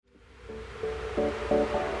Good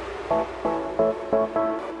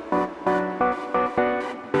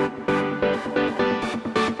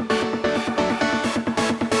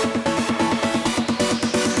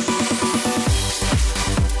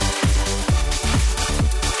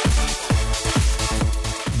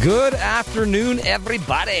afternoon,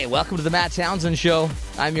 everybody. Welcome to the Matt Townsend Show.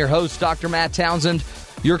 I'm your host, Dr. Matt Townsend,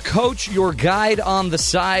 your coach, your guide on the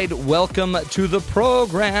side. Welcome to the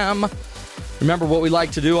program. Remember, what we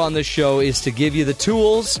like to do on this show is to give you the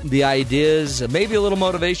tools, the ideas, maybe a little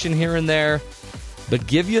motivation here and there, but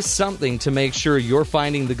give you something to make sure you're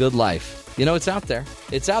finding the good life. You know, it's out there.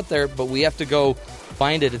 It's out there, but we have to go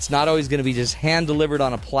find it. It's not always going to be just hand-delivered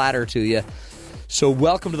on a platter to you. So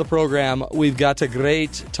welcome to the program. We've got a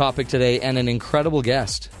great topic today and an incredible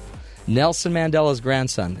guest. Nelson Mandela's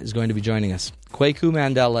grandson is going to be joining us. Kweku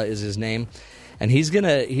Mandela is his name, and he's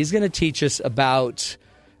gonna teach us about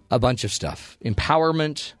a bunch of stuff: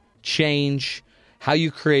 empowerment, change, how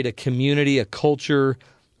you create a community, a culture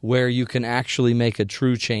where you can actually make a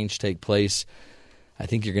true change take place. I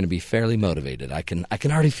think you're going to be fairly motivated. I can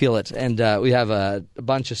already feel it. And we have a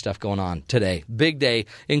bunch of stuff going on today. Big day,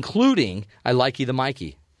 including I Likey the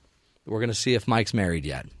Mikey. We're going to see if Mike's married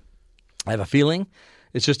yet. I have a feeling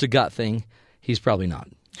it's just a gut thing. He's probably not.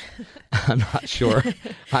 I'm not sure.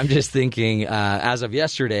 I'm just thinking as of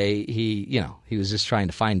yesterday, he was just trying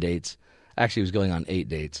to find dates. Actually, he was going on 8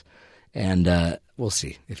 dates. And we'll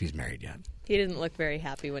see if he's married yet. He didn't look very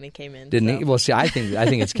happy when he came in. Didn't he? Well, see, I think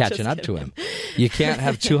it's catching up to him. You can't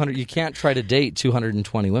have 200. You can't try to date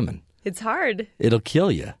 220 women. It's hard. It'll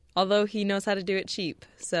kill you. Although he knows how to do it cheap.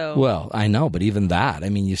 So well, I know, but even that, I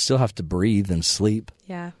mean, you still have to breathe and sleep.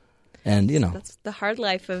 Yeah. And that's the hard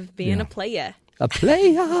life of being a playa. A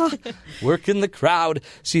playa, working the crowd.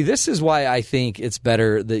 See, this is why I think it's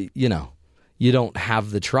better that you don't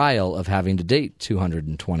have the trial of having to date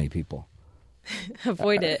 220 people.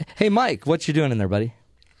 Avoid it. Hey, Mike, what you doing in there, buddy?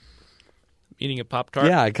 Eating a Pop-Tart?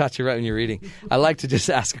 Yeah, I caught you right when you're eating. I like to just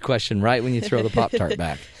ask a question right when you throw the Pop-Tart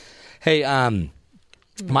back. Hey,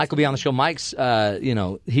 Mike will be on the show. Mike's,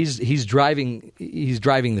 he's driving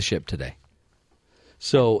the ship today.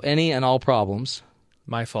 So any and all problems,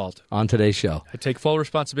 my fault on today's show. I take full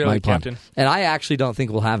responsibility, Captain. And I actually don't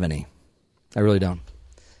think we'll have any. I really don't.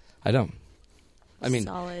 I don't. I mean,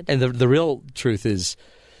 solid. And the real truth is,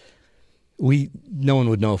 no one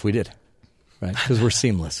would know if we did, right? Because we're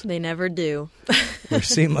seamless. They never do. We're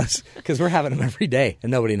seamless because we're having them every day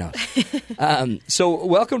and nobody knows. So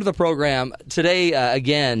welcome to the program. Today,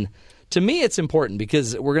 again, to me it's important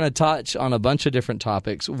because we're going to touch on a bunch of different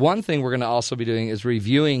topics. One thing we're going to also be doing is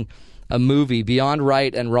reviewing a movie, Beyond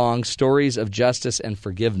Right and Wrong, Stories of Justice and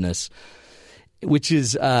Forgiveness, which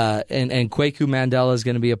is, and Kweku Mandela is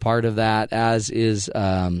going to be a part of that, as is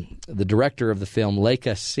the director of the film,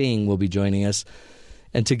 Lekha Singh, will be joining us.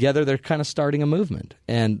 And together they're kind of starting a movement.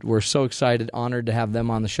 And we're so excited, honored to have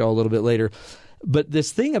them on the show a little bit later. But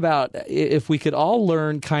this thing about if we could all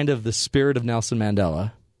learn kind of the spirit of Nelson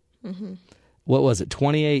Mandela, what was it,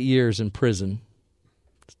 28 years in prison,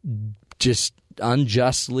 just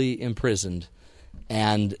unjustly imprisoned,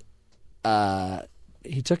 and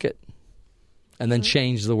he took it. And then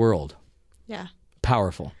change the world. Yeah.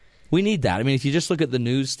 Powerful. We need that. I mean, if you just look at the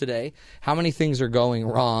news today, how many things are going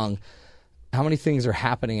wrong? How many things are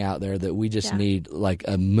happening out there that we just need like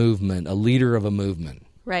a movement, a leader of a movement?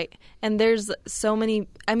 Right. And there's so many,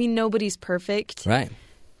 I mean, nobody's perfect. Right.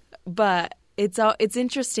 But it's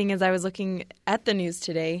interesting as I was looking at the news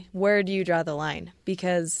today, where do you draw the line?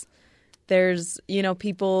 Because there's,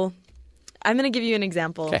 people, I'm going to give you an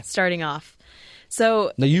example starting off.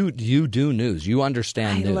 So now you do news. You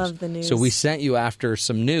understand news. I love the news. So we sent you after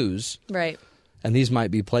some news. Right. And these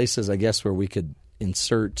might be places, I guess, where we could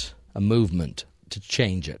insert a movement to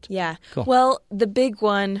change it. Yeah. Cool. Well, the big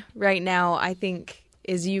one right now, I think,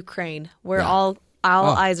 is Ukraine, where all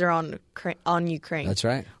eyes are on Ukraine. That's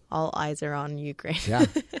right. All eyes are on Ukraine. Yeah.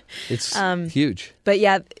 It's huge. But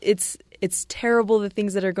yeah, it's terrible, the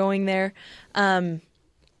things that are going there.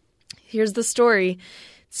 Here's the story.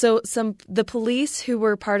 So the police who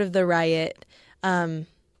were part of the riot, the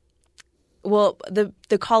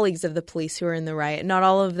colleagues of the police who were in the riot, not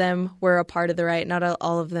all of them were a part of the riot. Not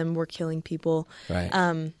all of them were killing people.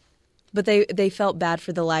 Right. But they felt bad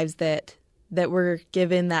for the lives that were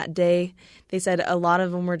given that day. They said a lot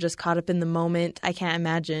of them were just caught up in the moment. I can't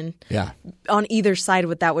imagine on either side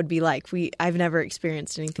what that would be like. I've never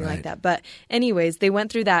experienced anything like that. But anyways, they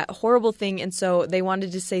went through that horrible thing, and so they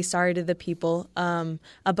wanted to say sorry to the people.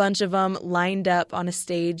 A bunch of them lined up on a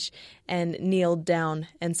stage and kneeled down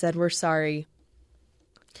and said, "We're sorry."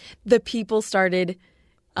 The people started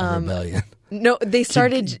rebellion. No, they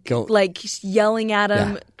started like yelling at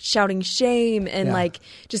him, shouting shame, and like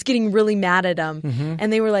just getting really mad at him. Mm-hmm.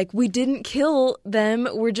 And they were like, "We didn't kill them.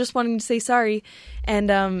 We're just wanting to say sorry." And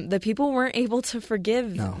the people weren't able to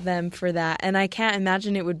forgive them for that. And I can't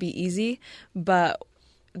imagine it would be easy, but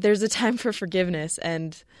there's a time for forgiveness.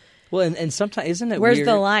 And and sometimes, isn't it where's weird?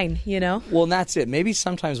 the line, you know? Well, and that's it. Maybe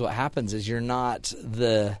sometimes what happens is you're not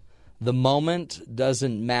the moment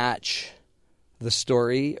doesn't match the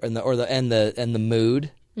story and the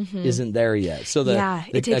mood isn't there yet. So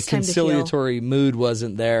it takes time conciliatory mood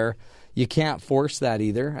wasn't there. You can't force that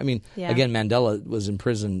either. I mean, again, Mandela was in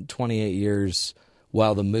prison 28 years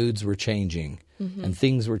while the moods were changing and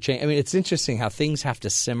things were changing. I mean, it's interesting how things have to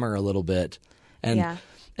simmer a little bit, but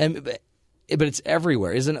it's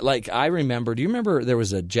everywhere, isn't it? Like, do you remember there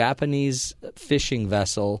was a Japanese fishing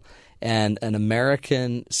vessel and an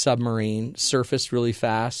American submarine surfaced really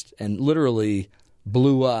fast and literally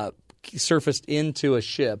blew up, surfaced into a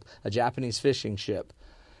ship, a Japanese fishing ship,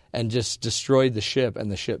 and just destroyed the ship,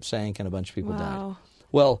 and the ship sank and a bunch of people died.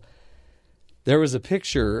 Well, there was a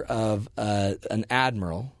picture of an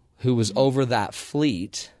admiral who was over that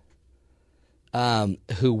fleet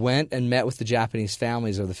who went and met with the Japanese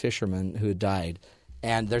families of the fishermen who had died.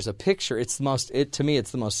 And there's a picture. To me, it's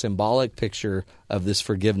the most symbolic picture of this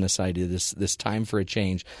forgiveness idea, this time for a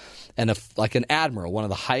change. And like an admiral, one of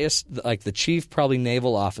the highest, like the chief, probably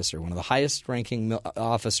naval officer, one of the highest ranking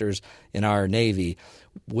officers in our Navy,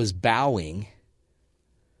 was bowing,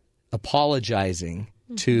 apologizing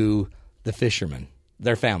to the fishermen,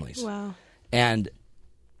 their families. Wow.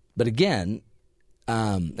 But again,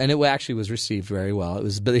 and it actually was received very well.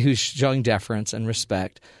 But he was showing deference and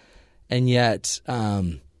respect. And yet,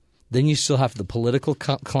 then you still have the political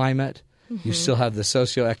climate. You still have the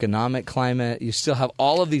socioeconomic climate. You still have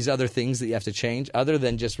all of these other things that you have to change, other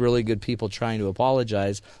than just really good people trying to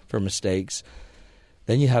apologize for mistakes.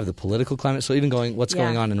 Then you have the political climate. So even what's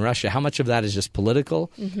going on in Russia, how much of that is just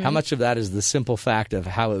political? How much of that is the simple fact of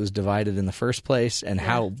how it was divided in the first place and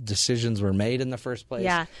how decisions were made in the first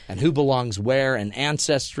place? And who belongs where, and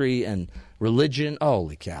ancestry and religion?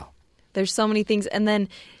 Holy cow. There's so many things. And then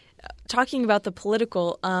talking about the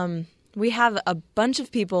political, we have a bunch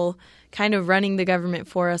of people kind of running the government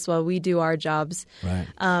for us while we do our jobs. Right.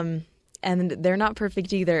 And they're not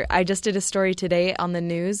perfect either. I just did a story today on the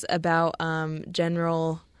news about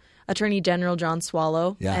Attorney General John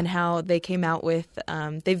Swallow and how they came out with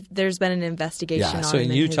there's been an investigation on him. So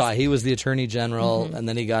in Utah, he was the Attorney General, and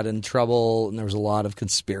then he got in trouble, and there was a lot of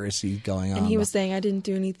conspiracy going on. And he was saying, I didn't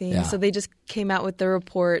do anything. Yeah. So they just came out with the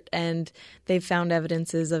report, and they found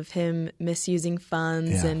evidences of him misusing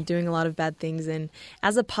funds and doing a lot of bad things. And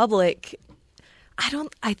as a public,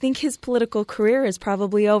 I think his political career is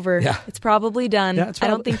probably over. Yeah. It's probably done. Yeah, I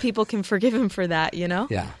don't think people can forgive him for that, you know?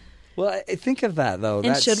 Yeah. Well, I think of that, though.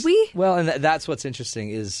 And should we? Well, and that's what's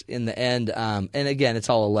interesting is in the end, and again, it's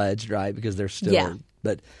all alleged, right? Because they're still... Yeah.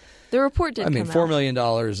 But the report did come out. $4 million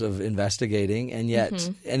of investigating, and yet,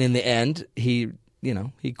 and in the end, he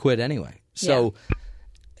quit anyway. So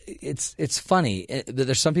it's funny.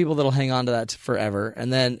 There's some people that'll hang on to that forever,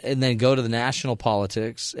 and then go to the national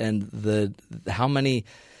politics and how many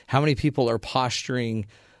people are posturing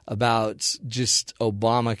about just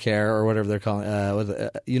Obamacare or whatever they're calling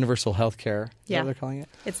universal health care. Is that what they're calling it?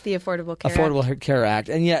 It's the Affordable Care Act.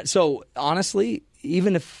 And yet, so honestly,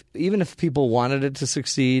 even if people wanted it to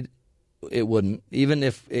succeed, it wouldn't. Even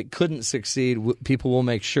if it couldn't succeed, people will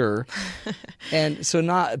make sure. And so,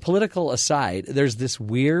 not political aside, there's this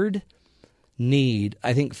weird need,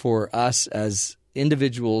 I think, for us as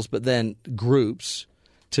individuals, but then groups,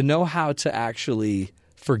 to know how to actually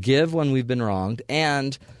forgive when we've been wronged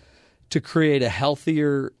and to create a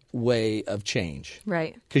healthier way of change.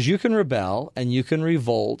 Right. Because you can rebel and you can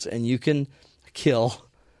revolt and you can kill.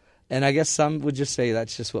 And I guess some would just say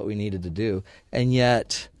that's just what we needed to do. And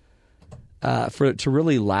yet, for it to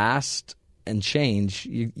really last and change,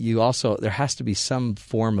 you also, there has to be some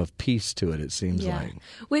form of peace to it seems like.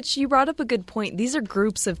 Which you brought up a good point. These are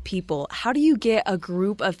groups of people. How do you get a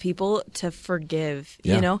group of people to forgive?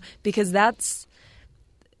 You know? Because that's,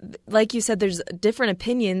 like you said, there's different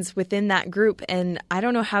opinions within that group, and I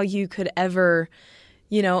don't know how you could ever,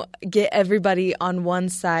 get everybody on one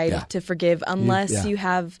side to forgive unless you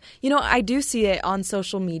have, I do see it on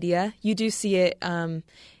social media. You do see it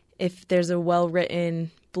if there's a well-written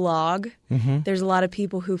blog. There's a lot of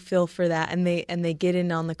people who feel for that, and they get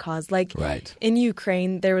in on the cause. Like in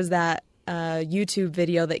Ukraine, there was that YouTube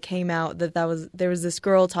video that came out there was this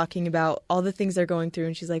girl talking about all the things they're going through,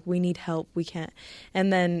 and she's like, we need help, we can't.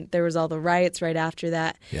 And then there was all the riots right after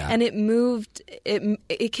that. Yeah. And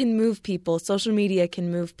it can move people. Social media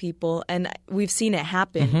can move people, and we've seen it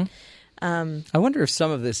happen. I wonder if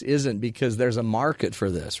some of this isn't because there's a market for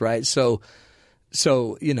this, right? So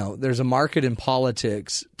there's a market in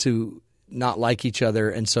politics to not like each other,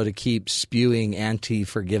 and so to keep spewing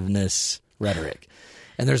anti-forgiveness rhetoric.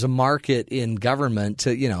 And there's a market in government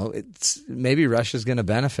to, maybe Russia's going to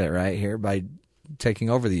benefit right here by taking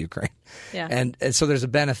over the Ukraine. Yeah. And so there's a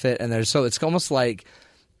benefit, and so it's almost like,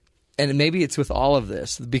 and maybe it's with all of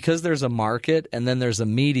this, because there's a market and then there's a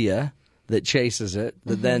media that chases it,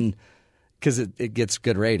 that then, because it gets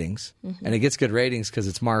good ratings, and it gets good ratings because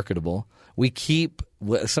it's marketable.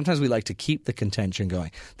 Sometimes we like to keep the contention going.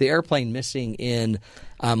 The airplane missing in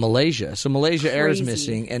Malaysia. So Malaysia Air is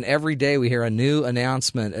missing, and every day we hear a new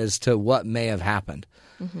announcement as to what may have happened.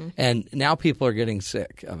 And now people are getting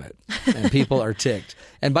sick of it, and people are ticked.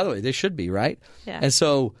 And by the way, they should be, right? Yeah. And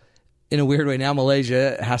so in a weird way, now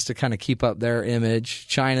Malaysia has to kind of keep up their image.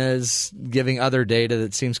 China's giving other data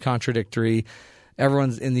that seems contradictory.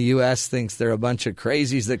 Everyone in the U.S. thinks they're a bunch of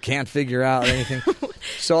crazies that can't figure out anything.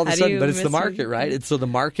 So all of a sudden, but it's the market, right? So the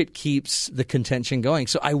market keeps the contention going.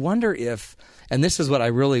 So I wonder if, and this is what I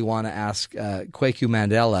really want to ask Kweku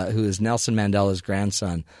Mandela, who is Nelson Mandela's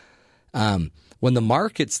grandson, when the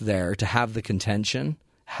market's there to have the contention,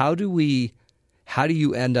 how do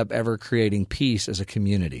you end up ever creating peace as a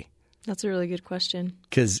community? That's a really good question.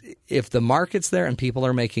 Because if the market's there and people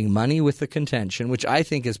are making money with the contention, which I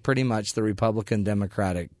think is pretty much the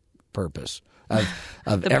Republican-Democratic purpose of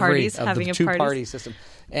the two-party system.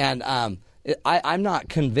 And I'm not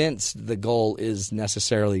convinced the goal is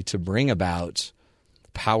necessarily to bring about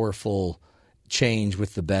powerful change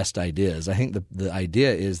with the best ideas. I think the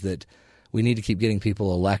idea is that we need to keep getting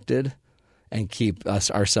people elected and keep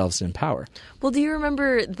ourselves in power. Well, do you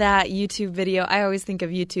remember that YouTube video? I always think of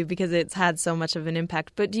YouTube because it's had so much of an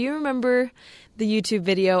impact. But do you remember the YouTube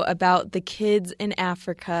video about the kids in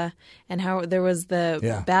Africa and how there was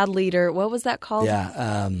the bad leader? What was that called?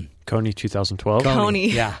 Yeah. Kony 2012.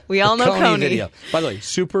 Kony. Yeah. We all know Kony. Video. By the way,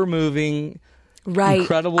 super moving. Right.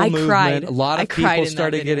 Incredible movement. Cried. A lot of people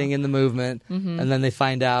started getting in the movement. And then they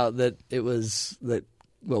find out that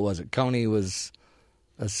what was it? Kony was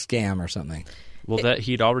a scam or something. Well, that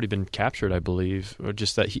he'd already been captured, I believe, or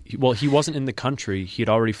just that he wasn't in the country. He'd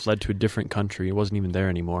already fled to a different country. He wasn't even there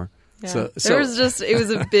anymore. Yeah. It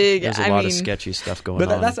was a big. There's a lot of sketchy stuff going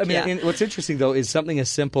on. But what's interesting though is something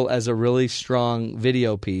as simple as a really strong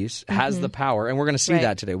video piece has the power, and we're going to see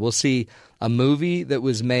that today. We'll see a movie that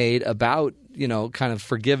was made about kind of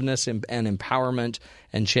forgiveness and empowerment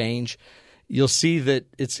and change. You'll see that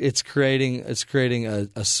it's creating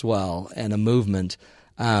a swell and a movement.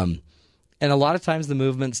 And a lot of times the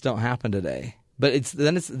movements don't happen today. But it's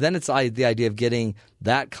the idea of getting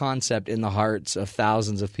that concept in the hearts of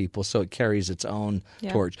thousands of people so it carries its own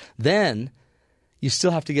torch. Then you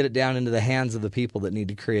still have to get it down into the hands of the people that need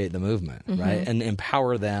to create the movement, right? And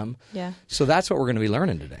empower them. Yeah. So that's what we're going to be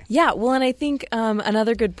learning today. Yeah. Well, and I think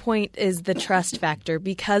another good point is the trust factor.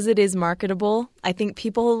 Because it is marketable, I think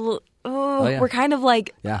people, we're kind of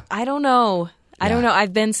like, I don't know. I don't know.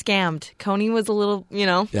 I've been scammed. Kony was a little,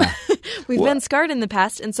 we've been scarred in the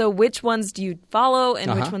past. And so which ones do you follow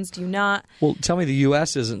and which ones do you not? Well, tell me the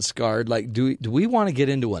U.S. isn't scarred. Like, do we want to get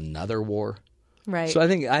into another war? Right. So I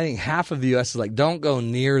think half of the U.S. is like, don't go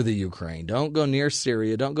near the Ukraine. Don't go near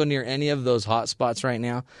Syria. Don't go near any of those hot spots right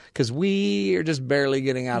now because we are just barely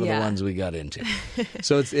getting out of the ones we got into.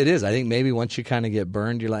 So it is. I think maybe once you kind of get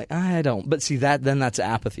burned, you're like, I don't. But see, then that's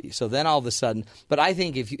apathy. So then all of a sudden. But I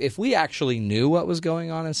think if we actually knew what was going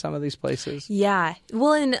on in some of these places. Yeah.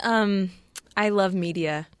 Well, and I love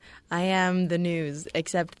media. I am the news,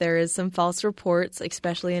 except there is some false reports,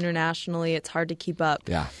 especially internationally. It's hard to keep up.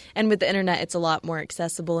 Yeah. And with the internet, it's a lot more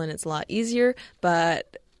accessible and it's a lot easier.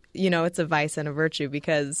 But, it's a vice and a virtue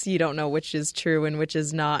because you don't know which is true and which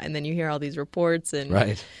is not. And then you hear all these reports. And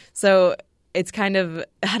right. So it's kind of,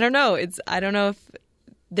 I don't know. I don't know if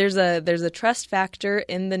there's a trust factor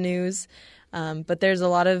in the news, but there's a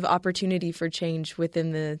lot of opportunity for change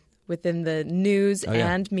within the news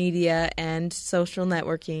and media and social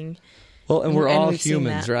networking. Well, and we're all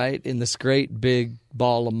humans, right? In this great big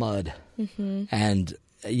ball of mud. And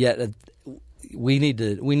yet we need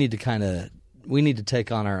to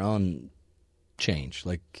take on our own change.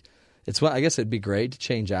 Like I guess it'd be great to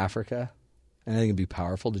change Africa. And I think it'd be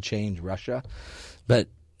powerful to change Russia. But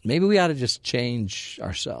maybe we ought to just change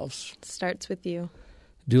ourselves. It starts with you.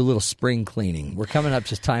 do a little spring cleaning. We're coming up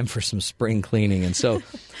to time for some spring cleaning. And so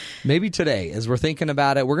maybe today, as we're thinking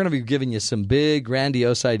about it, we're going to be giving you some big,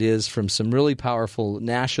 grandiose ideas from some really powerful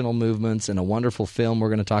national movements and a wonderful film we're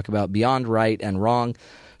going to talk about, Beyond Right and Wrong,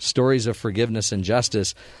 Stories of Forgiveness and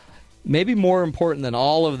Justice. Maybe more important than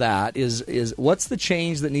all of that is what's the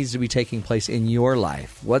change that needs to be taking place in your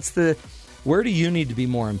life? Where do you need to be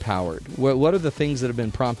more empowered? What are the things that have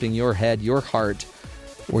been prompting your head, your heart,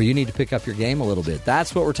 where you need to pick up your game a little bit?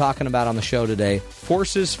 That's what we're talking about on the show today.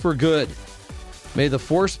 Forces for good. May the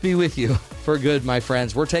force be with you for good, my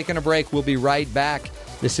friends. We're taking a break. We'll be right back.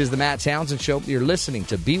 This is the Matt Townsend Show. You're listening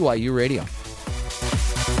to BYU Radio.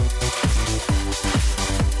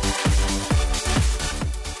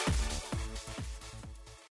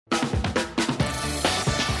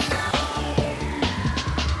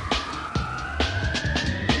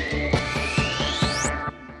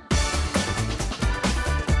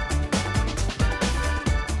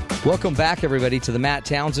 Welcome back, everybody, to the Matt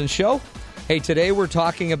Townsend Show. Hey, today we're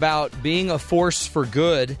talking about being a force for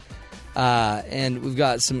good, and we've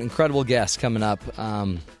got some incredible guests coming up.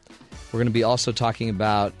 We're going to be also talking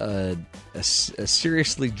about a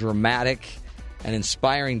seriously dramatic and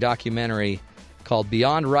inspiring documentary called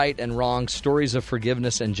Beyond Right and Wrong, Stories of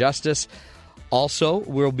Forgiveness and Justice. Also,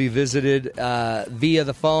 we'll be visited via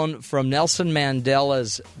the phone from Nelson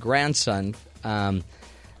Mandela's grandson,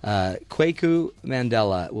 Kweku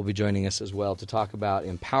Mandela will be joining us as well to talk about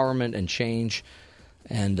empowerment and change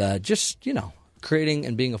and creating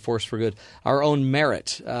and being a force for good. Our own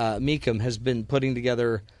Merit, Meekum, has been putting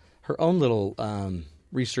together her own little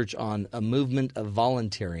research on a movement of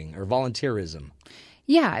volunteering or volunteerism.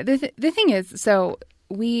 Yeah, the thing is, so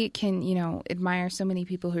we can, admire so many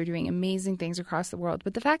people who are doing amazing things across the world.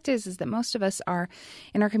 But the fact is that most of us are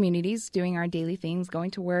in our communities doing our daily things, going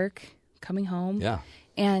to work, coming home. Yeah.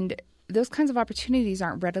 And those kinds of opportunities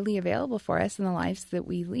aren't readily available for us in the lives that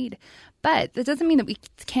we lead. But that doesn't mean that we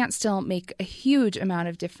can't still make a huge amount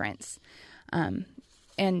of difference.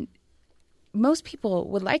 And most people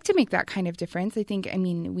would like to make that kind of difference.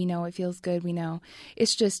 We know it feels good. We know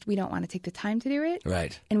it's just we don't want to take the time to do it.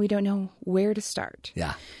 Right. And we don't know where to start.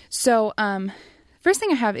 Yeah. So first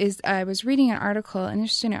thing I have is I was reading an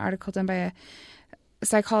interesting article done by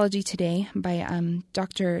Psychology Today by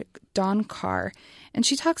Dr. Dawn Carr. And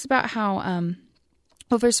she talks about how,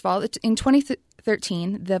 first of all, in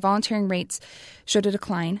 2013, the volunteering rates showed a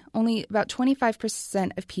decline. Only about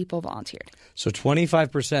 25% of people volunteered. So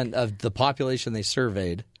 25% of the population they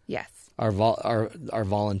surveyed are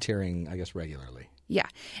volunteering, I guess, regularly. Yeah.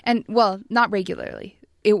 And, well, not regularly.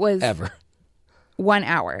 It was... Ever. 1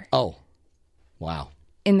 hour. Oh. Wow.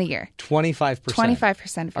 In the year. 25%. 25%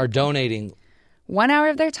 of people are donating 1 hour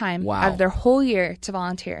of their time out of their whole year to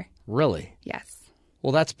volunteer. Really? Yes.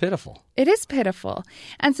 Well, that's pitiful. It is pitiful.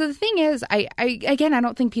 And so the thing is, I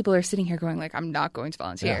don't think people are sitting here going like, I'm not going to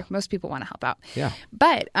volunteer. Yeah. Most people want to help out. Yeah.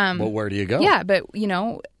 But well, where do you go? Yeah, but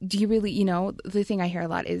do you really, the thing I hear a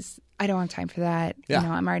lot is I don't have time for that. Yeah.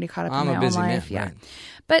 I'm already caught up in my own life. Man, yeah. Right.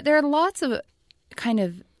 But there are lots of kind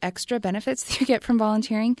of extra benefits that you get from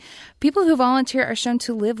volunteering. People who volunteer are shown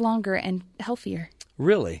to live longer and healthier.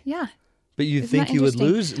 Really? Yeah. But you think you would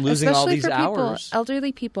losing especially all these hours?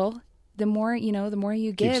 Elderly people. The more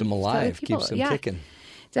you give. Keeps them alive, keeps them kicking.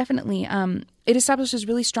 Definitely. It establishes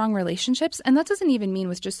really strong relationships. And that doesn't even mean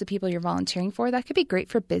with just the people you're volunteering for. That could be great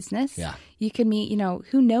for business. Yeah. You could meet,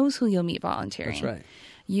 who knows who you'll meet volunteering. That's right.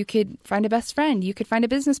 You could find a best friend. You could find a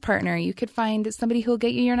business partner. You could find somebody who will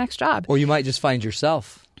get you your next job. Or you might just find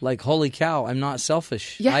yourself. Like, holy cow, I'm not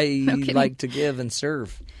selfish. Yeah, I like to give and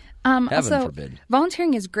serve. Heaven also, forbid.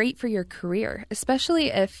 Volunteering is great for your career,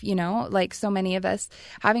 especially if, like so many of us,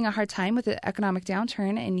 having a hard time with the economic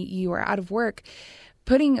downturn and you are out of work.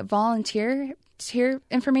 Putting volunteer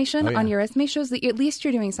information on your resume shows that at least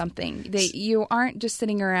you're doing something, that you aren't just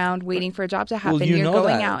sitting around waiting for a job to happen. Well, you're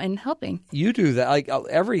going out and helping. You do that. Like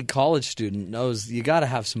every college student knows you got to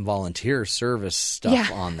have some volunteer service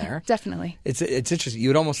stuff on there. Definitely. It's interesting. You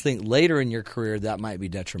would almost think later in your career that might be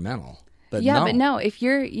detrimental. But no, if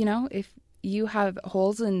you're, if you have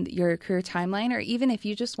holes in your career timeline, or even if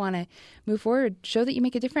you just want to move forward, show that you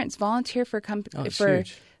make a difference. Volunteer for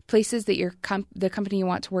places that the company you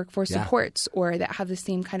want to work for supports, or that have the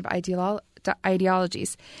same kind of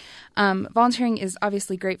ideologies. Volunteering is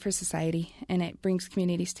obviously great for society, and it brings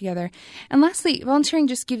communities together. And lastly, volunteering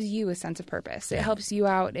just gives you a sense of purpose. It helps you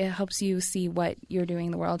out. It helps you see what you're doing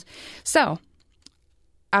in the world. So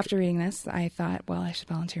after reading this, I thought, well, I should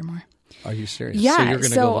volunteer more. Are you serious? Yeah. So you're going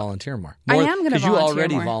to go volunteer more? I am going to volunteer more. Because you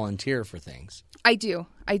already volunteer for things. I do.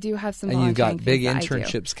 I do have some volunteering. And you've got big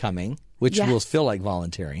internships coming, which will feel like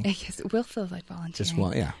volunteering. Yes, it will feel like volunteering. Just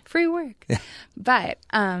free work. Yeah. But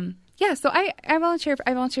so I volunteer.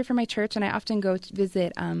 I volunteer for my church, and I often go to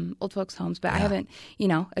visit old folks' homes. But I haven't,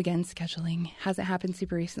 again, scheduling hasn't happened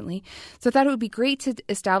super recently. So I thought it would be great to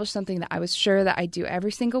establish something that I was sure that I'd do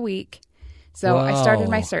every single week. So I started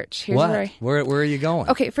my search. Here's where are you going?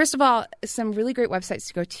 Okay, first of all, some really great websites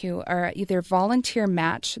to go to are either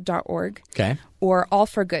volunteermatch.org or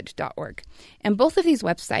allforgood.org. And both of these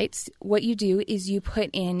websites, what you do is you put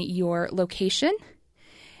in your location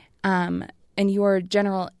and your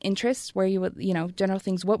general interests, where you would, general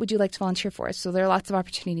things. What would you like to volunteer for? So there are lots of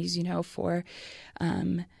opportunities, for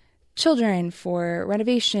children, for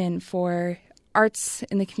renovation, for arts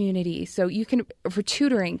in the community. So you can, for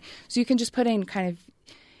tutoring, so you can just put in kind of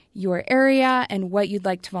your area and what you'd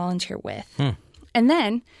like to volunteer with. And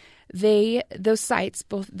then those sites,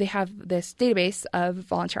 they have this database of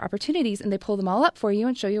volunteer opportunities, and they pull them all up for you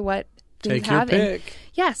and show you what things have. Take your pick.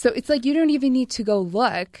 And, so it's like you don't even need to go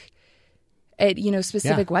look at,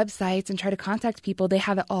 specific websites and try to contact people. They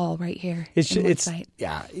have it all right here in one site.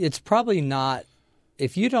 Yeah, it's probably not,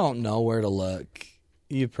 if you don't know where to look,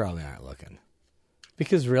 you probably aren't looking.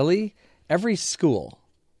 Because really, every school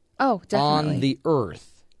on the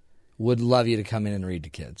earth would love you to come in and read to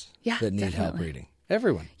kids that need help reading.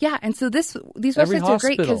 Everyone. Yeah, and so these websites are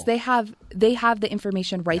great because they have the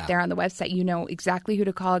information right there on the website. You know exactly who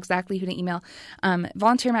to call, exactly who to email.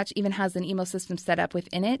 Volunteer Match even has an email system set up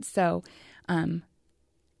within it. So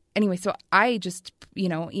anyway, so I just,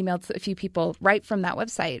 emailed a few people right from that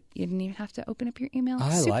website. You didn't even have to open up your email.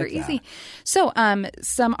 Super easy. So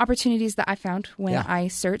some opportunities that I found when I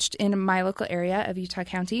searched in my local area of Utah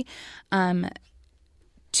County,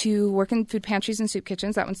 to work in food pantries and soup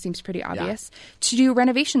kitchens. That one seems pretty obvious. To do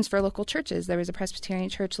renovations for local churches. There was a Presbyterian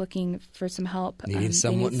church looking for some help. They needed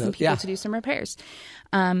some people to do some repairs.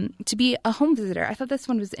 To be a home visitor. I thought this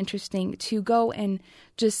one was interesting. To go and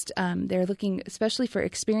just, they're looking especially for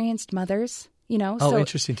experienced mothers, Oh,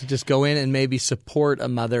 interesting. To just go in and maybe support a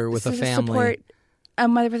mother with a family. Support a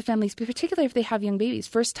mother with families, particularly if they have young babies,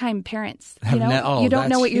 first-time parents. You don't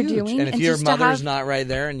know what you're doing. And if your mother's not right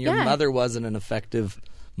there and your mother wasn't an effective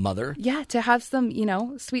mother. Yeah, to have some,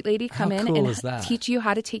 sweet lady come in and teach you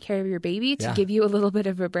how to take care of your baby, to give you a little bit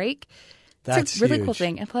of a break. That's a really cool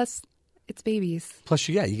thing. And plus, it's babies. Plus,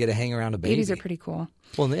 you get to hang around a baby. Babies are pretty cool.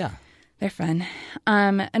 Well, yeah. They're fun.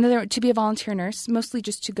 Another, to be a volunteer nurse, mostly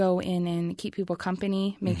just to go in and keep people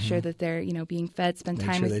company, make sure that they're, being fed, spend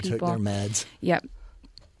time with people. Make sure they took their meds.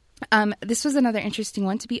 Yep. This was another interesting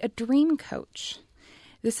one, to be a dream coach.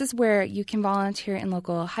 This is where you can volunteer in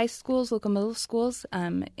local high schools, local middle schools,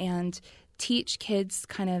 and teach kids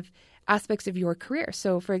kind of aspects of your career.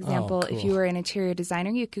 So, for example, if you were an interior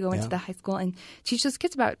designer, you could go into the high school and teach those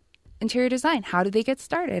kids about interior design. How do they get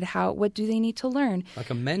started? What do they need to learn?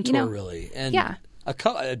 Like a mentor, really. And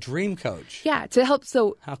a dream coach. Yeah, to help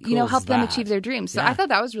help them achieve their dreams. So I thought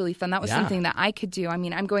that was really fun. That was something that I could do. I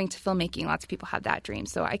mean, I'm going to filmmaking. Lots of people have that dream,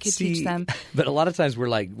 so I could teach them. But a lot of times we're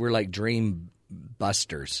like dream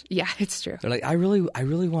busters. Yeah, it's true. They're like, I really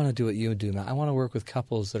want to do what you do, Matt. I want to work with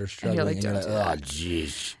couples that are struggling. And you're like, oh,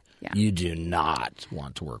 jeez. Yeah. You do not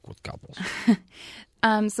want to work with couples.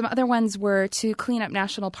 Some other ones were to clean up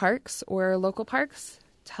national parks or local parks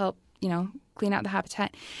to help, clean out the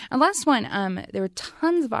habitat. And last one, there were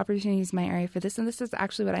tons of opportunities in my area for this, and this is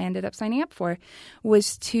actually what I ended up signing up for,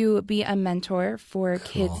 was to be a mentor for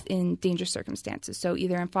kids in dangerous circumstances. So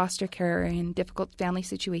either in foster care or in difficult family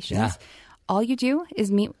situations. Yeah. All you do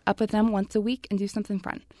is meet up with them once a week and do something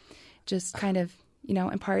fun. Just kind of,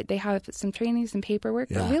 in part, they have some trainings and paperwork.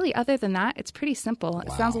 But really, other than that, it's pretty simple. Wow.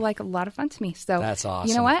 It sounds like a lot of fun to me. So that's awesome.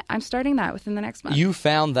 You know what? I'm starting that within the next month. You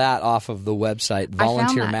found that off of the website,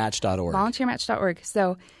 volunteermatch.org. Volunteermatch.org.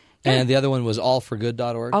 So, and the other one was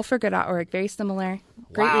allforgood.org? Allforgood.org. Very similar.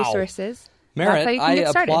 Great resources. Merritt, I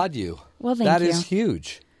applaud you. Well, thank you. That is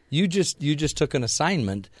huge. You just took an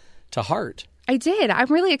assignment to heart. I did. I'm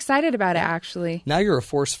really excited about it, actually. Now you're a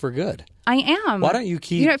force for good. I am. Why don't you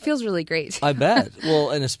keep... it feels really great. I bet.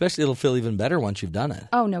 Well, and especially it'll feel even better once you've done it.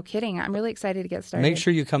 Oh, no kidding. I'm really excited to get started. Make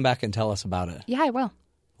sure you come back and tell us about it. Yeah, I will.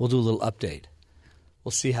 We'll do a little update.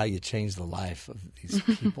 We'll see how you change the life of these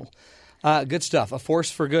people. Good stuff. A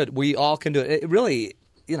force for good. We all can do it. It really,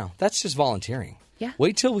 that's just volunteering. Yeah.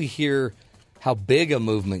 Wait till we hear how big a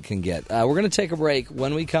movement can get. We're going to take a break.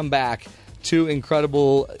 When we come back, two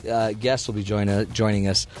incredible guests will be joining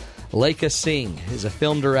us. Lekha Singh is a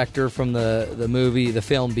film director from the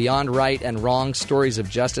film Beyond Right and Wrong, Stories of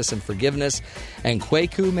Justice and Forgiveness. And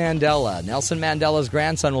Kweku Mandela, Nelson Mandela's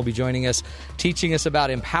grandson, will be joining us, teaching us about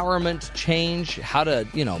empowerment, change, how to,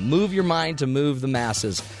 move your mind to move the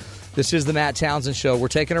masses. This is the Matt Townsend Show. We're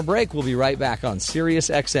taking a break. We'll be right back on Sirius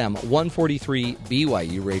XM 143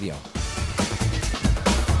 BYU Radio.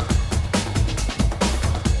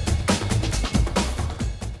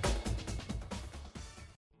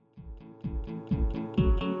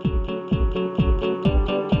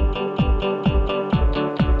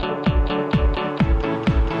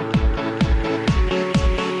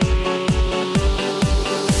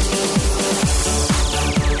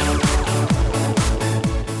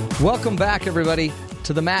 Welcome back, everybody,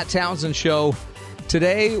 to the Matt Townsend Show.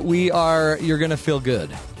 Today, you're going to feel good.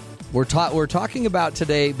 We're talking about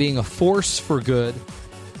today being a force for good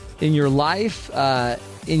in your life,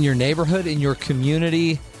 in your neighborhood, in your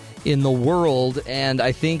community, in the world. And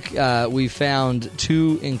I think we found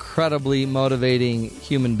two incredibly motivating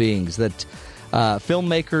human beings, that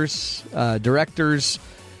filmmakers, directors,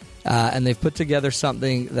 and they've put together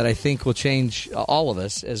something that I think will change all of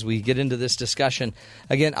us as we get into this discussion.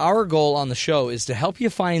 Again, our goal on the show is to help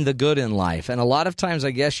you find the good in life. And a lot of times,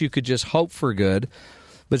 I guess you could just hope for good,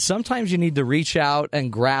 but sometimes you need to reach out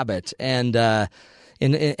and grab it and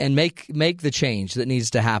make the change that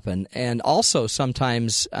needs to happen. And also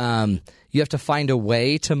sometimes you have to find a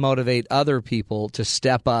way to motivate other people to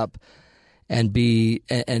step up and be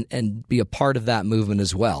a part of that movement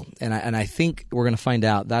as well. And I think we're going to find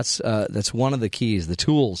out that's one of the keys, the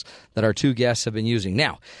tools that our two guests have been using.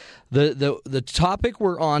 Now, the topic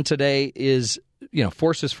we're on today is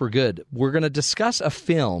forces for good. We're going to discuss a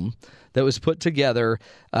film that was put together.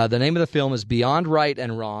 The name of the film is Beyond Right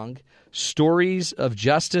and Wrong: Stories of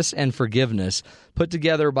Justice and Forgiveness, put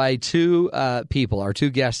together by two people, our two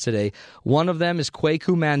guests today. One of them is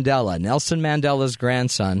Kweku Mandela. Nelson Mandela's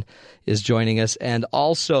grandson is joining us, and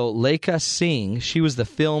also Lekha Singh. She was the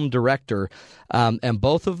film director, and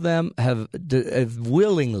both of them have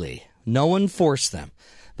willingly, no one forced them,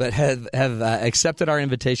 but have accepted our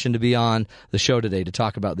invitation to be on the show today to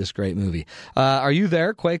talk about this great movie. Are you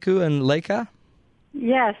there, Kweku and Lekha?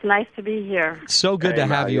 Yes, nice to be here. So good to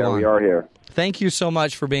have you on. We are here. Thank you so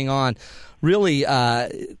much for being on. Really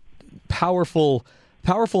powerful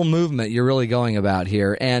movement you're really going about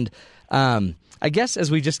here. And I guess as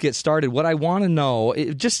we just get started, what I want to know,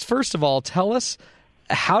 just first of all, tell us,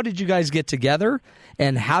 how did you guys get together,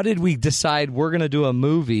 and how did we decide we're going to do a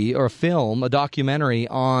movie or a film, a documentary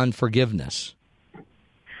on forgiveness?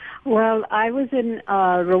 Well, I was in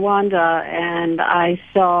Rwanda, and I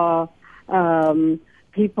saw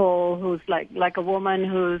people who's like a woman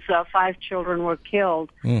whose 5 children were killed,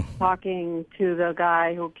 talking to the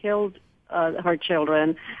guy who killed her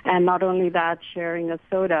children, and not only that, sharing a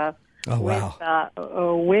soda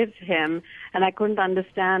with him. And I couldn't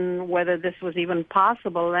understand whether this was even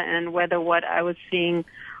possible and whether what I was seeing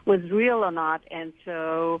was real or not. And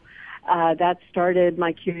so that started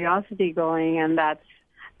my curiosity going, and that's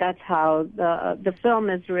how the film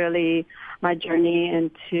is really my journey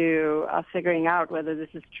into figuring out whether this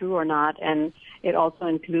is true or not. And it also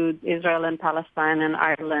includes Israel and Palestine and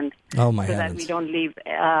Ireland. Oh, my so heavens. that we don't leave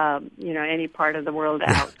any part of the world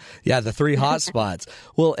out. Yeah, the 3 hot spots.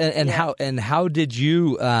 Well, and how did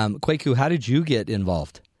you, Kweku, how did you get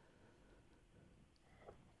involved?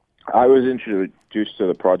 I was introduced to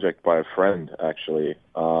the project by a friend, actually,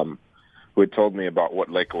 who had told me about what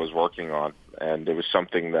Lekha was working on, and it was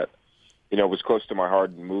something that was close to my heart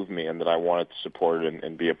and moved me, and that I wanted to support it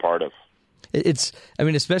and be a part of.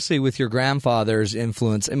 Especially with your grandfather's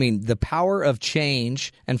influence, the power of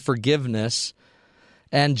change and forgiveness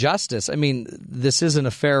and justice. This isn't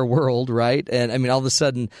a fair world, right? And all of a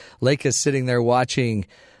sudden, Lekha's sitting there watching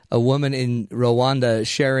a woman in Rwanda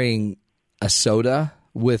sharing a soda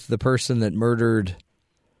with the person that murdered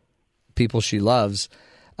people she loves.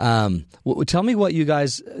 Tell me what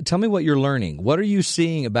you're learning. What are you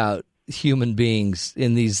seeing about human beings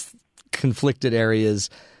in these conflicted areas?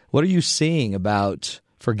 What are you seeing about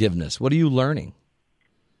forgiveness? What are you learning?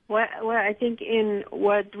 Well, I think in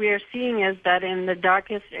what we are seeing is that in the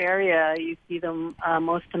darkest area, you see the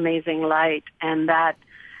most amazing light, and that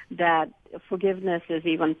forgiveness is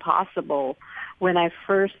even possible. When I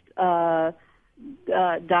first dived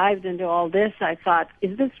into all this, I thought,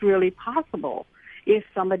 is this really possible? If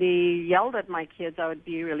somebody yelled at my kids, I would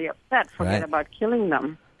be really upset, forget about killing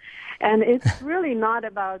them. And it's really not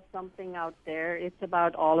about something out there. It's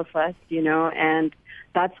about all of us, and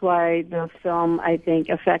that's why the film, I think,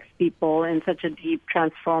 affects people in such a deep,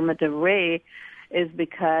 transformative way, is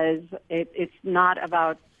because it's not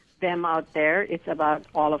about them out there. It's about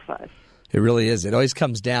all of us. It really is. It always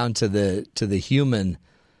comes down to the human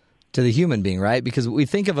to the human being, right? Because we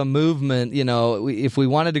think of a movement, if we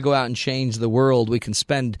wanted to go out and change the world, we can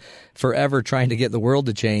spend forever trying to get the world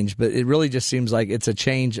to change, but it really just seems like it's a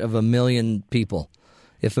change of 1 million people.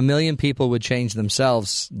 If 1 million people would change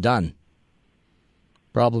themselves, done.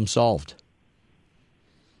 Problem solved.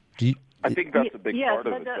 I think that's a big part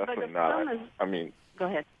of it, but definitely not. Go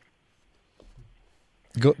ahead.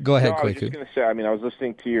 Go ahead, Kweku. I was just going to say, I was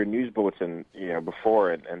listening to your news bulletin,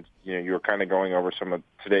 before, and you were kind of going over some of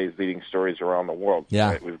today's leading stories around the world. Yeah.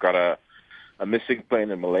 Right? We've got a missing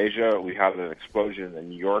plane in Malaysia. We had an explosion in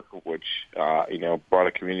New York, which, brought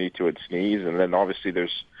a community to its knees. And then obviously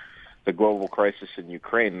there's the global crisis in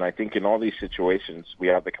Ukraine. And I think in all these situations, we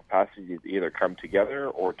have the capacity to either come together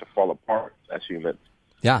or to fall apart as humans.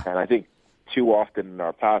 Yeah. And I think too often in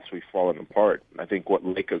our past, we've fallen apart. And I think what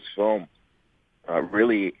Leica's film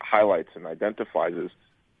really highlights and identifies is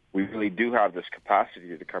we really do have this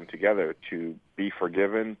capacity to come together, to be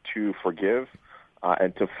forgiven, to forgive,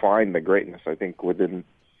 and to find the greatness, I think, within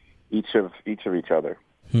each of each other.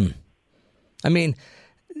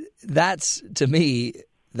 That's, to me,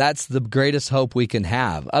 that's the greatest hope we can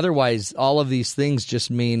have. Otherwise, all of these things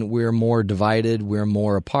just mean we're more divided, we're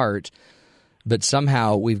more apart. But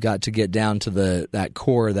somehow we've got to get down to that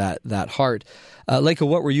core, that heart. Leica,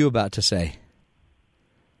 what were you about to say?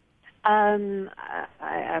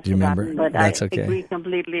 I've Do you remember? forgotten, but That's I okay. agree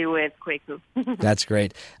completely with Kweku. That's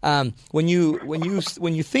great. When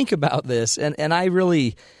you think about this, and I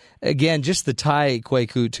really, again, just the tie,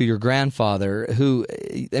 Kweku, to your grandfather, who,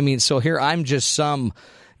 so here I'm just some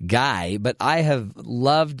guy, but I have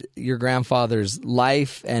loved your grandfather's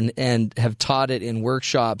life and have taught it in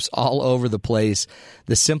workshops all over the place.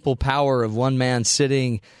 The simple power of one man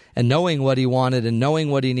sitting and knowing what he wanted and knowing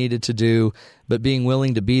what he needed to do, but being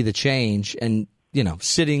willing to be the change and,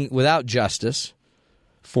 sitting without justice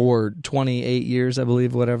for 28 years, I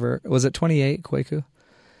believe, whatever. Was it 28, Kweku?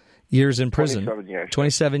 Years in prison. 27 years.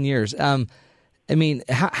 27 years.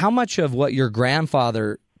 How much of what your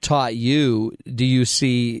grandfather taught you do you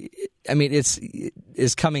see?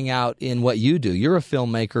 Is coming out in what you do. You're a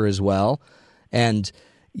filmmaker as well, and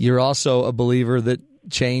you're also a believer that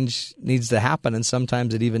change needs to happen, and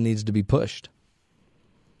sometimes it even needs to be pushed.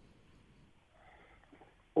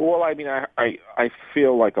 Well, I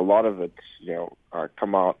feel like a lot of it,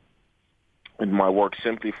 come out in my work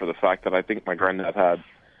simply for the fact that I think my granddad had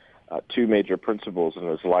two major principles in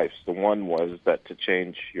his life. The one was that to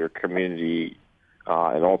change your community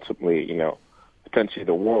and ultimately, potentially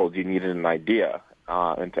the world, you needed an idea,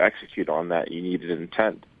 and to execute on that, you needed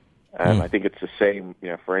intent. And I think it's the same,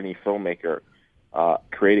 for any filmmaker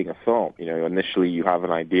creating a film. Initially you have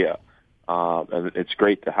an idea, and it's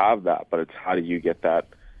great to have that, but it's how do you get that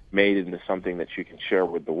made into something that you can share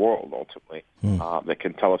with the world ultimately, that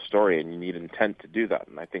can tell a story, and you need intent to do that.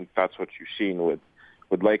 And I think that's what you've seen with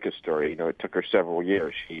Leica's story. It took her several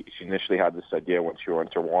years. She initially had this idea when she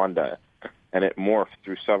went to Rwanda, and it morphed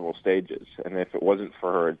through several stages. And if it wasn't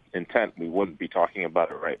for her intent, we wouldn't be talking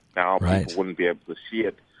about it right now. Right. People wouldn't be able to see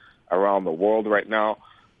it around the world right now.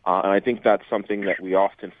 And I think that's something that we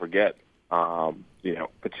often forget,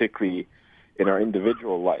 particularly in our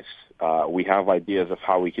individual lives. We have ideas of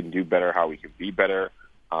how we can do better, how we can be better,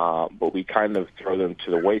 but we kind of throw them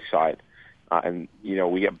to the wayside. And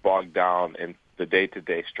we get bogged down in the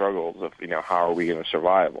day-to-day struggles of, how are we going to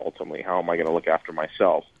survive ultimately? How am I going to look after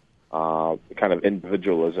myself? Kind of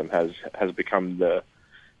individualism has become the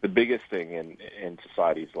biggest thing in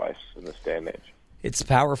society's lives in this day and age. It's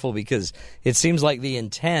powerful because it seems like the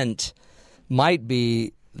intent might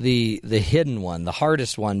be the hidden one, the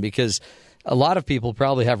hardest one, because a lot of people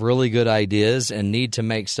probably have really good ideas and need to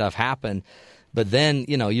make stuff happen. But then,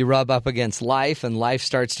 you rub up against life, and life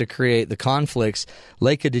starts to create the conflicts.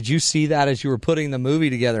 Leica, did you see that as you were putting the movie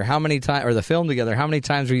together? How many times, or the film together? How many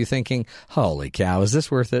times were you thinking, "Holy cow, is this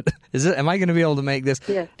worth it? Am I going to be able to make this?"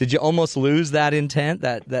 Yes. Did you almost lose that intent,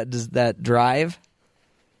 that drive?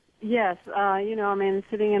 Yes,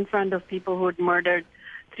 sitting in front of people who had murdered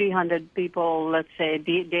 300 people, let's say,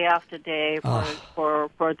 day after day for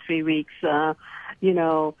 3 weeks,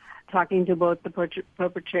 talking to both the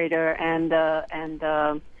perpetrator and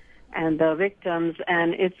the victims,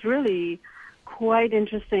 and it's really quite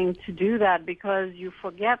interesting to do that because you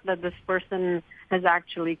forget that this person has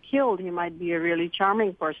actually killed. He might be a really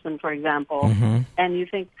charming person, for example, and you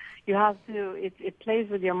think you have to. It plays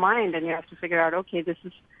with your mind, and you have to figure out, okay, this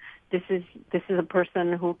is a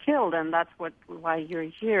person who killed, and that's why you're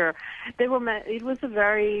here. It was a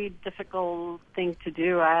very difficult thing to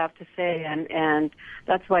do, I have to say, and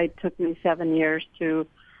that's why it took me 7 years to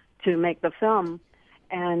make the film.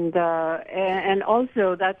 And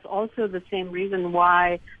also, that's also the same reason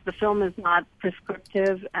why the film is not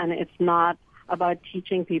prescriptive and it's not about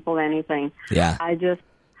teaching people anything. Yeah.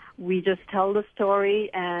 We just tell the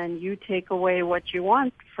story and you take away what you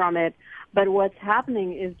want from it. But what's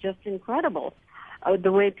happening is just incredible.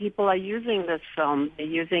 The way people are using this film, they're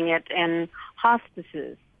using it in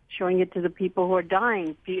hospices, showing it to the people who are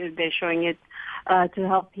dying. They're showing it to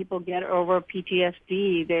help people get over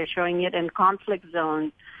PTSD. They're showing it in conflict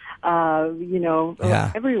zones,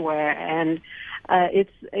 everywhere. And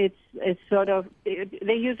it's sort of,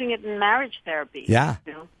 they're using it in marriage therapy. Yeah.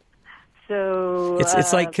 You know? So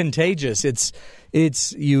it's like contagious. It's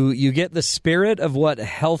you get the spirit of what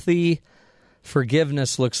healthy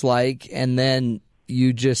forgiveness looks like, and then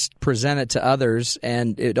you just present it to others,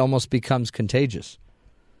 and it almost becomes contagious.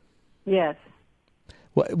 Yes.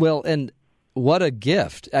 Well, and what a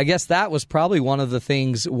gift. I guess that was probably one of the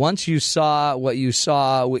things, once you saw what you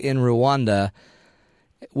saw in Rwanda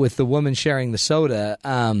with the woman sharing the soda,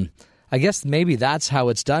 I guess maybe that's how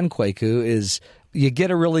it's done, Kweku, is you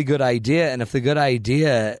get a really good idea, and if the good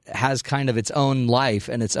idea has kind of its own life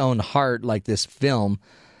and its own heart, like this film,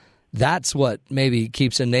 that's what maybe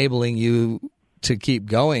keeps enabling you to keep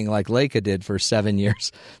going like Leica did for 7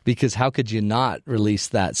 years, because how could you not release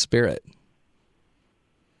that spirit?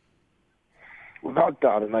 Without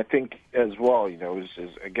doubt, and I think as well,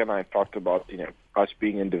 again, I talked about, us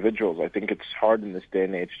being individuals. I think it's hard in this day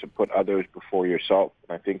and age to put others before yourself.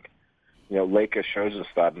 And I think, Leica shows us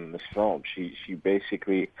that in this film. She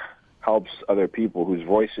basically helps other people whose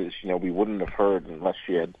voices, we wouldn't have heard unless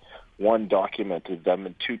she had, one, documented them,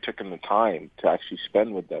 and two, taken the time to actually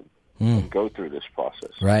spend with them and go through this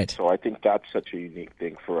process. Right. So I think that's such a unique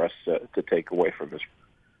thing for us to take away from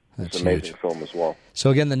this amazing film as well. So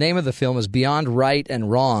again, the name of the film is Beyond Right and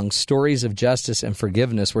Wrong, Stories of Justice and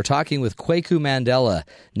Forgiveness. We're talking with Kweku Mandela,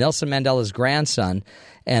 Nelson Mandela's grandson,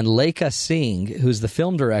 and Leica Singh, who's the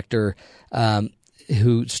film director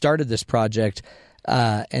who started this project.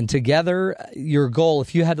 And together, your goal,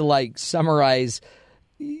 if you had to summarize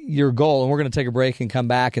your goal, and we're going to take a break and come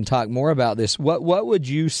back and talk more about this, what would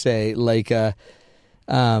you say, Leica?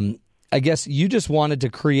 I guess you just wanted to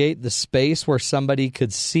create the space where somebody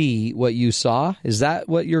could see what you saw. Is that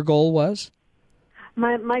what your goal was?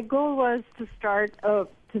 My goal was to start,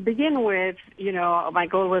 to begin with, my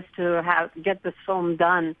goal was to get this film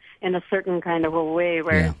done in a certain kind of a way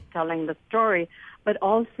where it's telling the story. But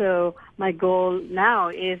also my goal now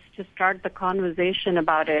is to start the conversation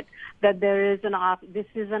about it, that there is this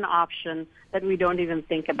is an option that we don't even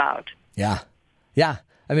think about. Yeah. Yeah.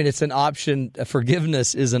 I mean, it's an option.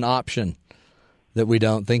 Forgiveness is an option that we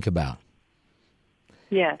don't think about.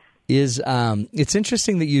 Yes. It's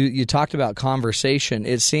interesting that you talked about conversation.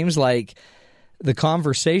 It seems like the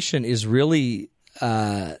conversation is really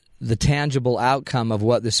the tangible outcome of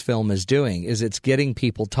what this film is doing. Is it's getting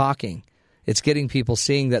people talking. It's getting people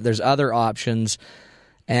seeing that there's other options,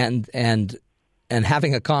 and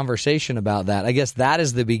having a conversation about that. I guess that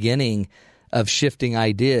is the beginning of shifting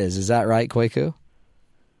ideas. Is that right, Kweku?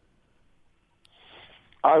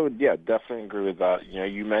 I would, definitely agree with that.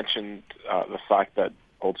 You mentioned the fact that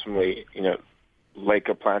ultimately,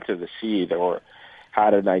 Leica planted the seed or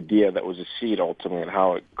had an idea that was a seed ultimately, and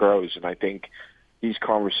how it grows. And I think these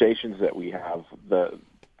conversations that we have, the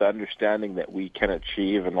understanding that we can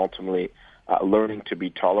achieve, and ultimately learning to be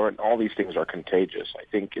tolerant, all these things are contagious. I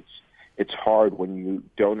think it's hard when you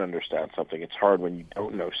don't understand something. It's hard when you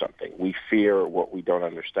don't know something. We fear what we don't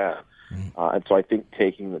understand. And so I think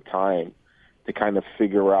taking the time to kind of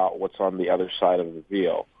figure out what's on the other side of the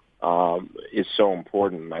veil is so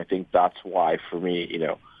important. And I think that's why, for me,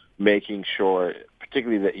 making sure,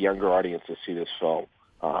 particularly that younger audiences see this film,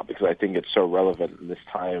 because I think it's so relevant in this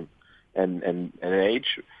time and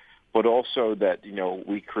age, but also that,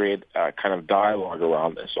 we create a kind of dialogue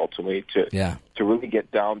around this ultimately to really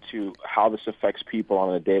get down to how this affects people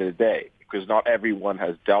on a day-to-day, because not everyone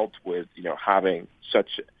has dealt with, having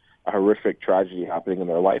such a horrific tragedy happening in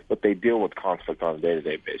their life, but they deal with conflict on a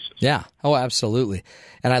day-to-day basis. Yeah. Oh, absolutely.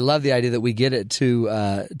 And I love the idea that we get it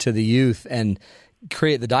to the youth and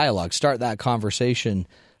create the dialogue, start that conversation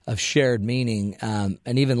of shared meaning, and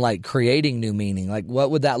even creating new meaning.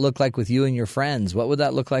 What would that look like with you and your friends? What would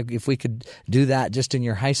that look like if we could do that just in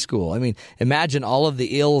your high school? I mean, imagine all of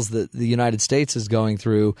the ills that the United States is going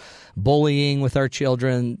through, bullying with our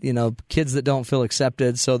children, kids that don't feel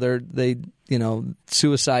accepted, so they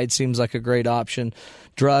suicide seems like a great option.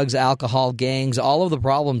 Drugs, alcohol, gangs, all of the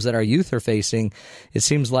problems that our youth are facing. It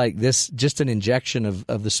seems like this, just an injection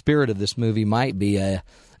of the spirit of this movie, might be a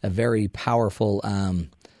very powerful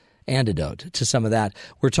antidote to some of that.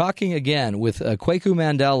 We're talking again with Kweku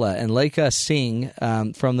Mandela and Lekha Singh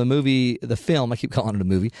from the film, I keep calling it a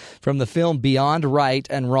movie, from the film Beyond Right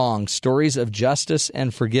and Wrong, Stories of Justice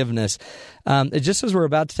and Forgiveness. Just as we're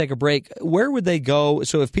about to take a break, where would they go?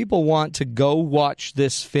 So if people want to go watch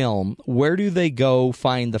this film, where do they go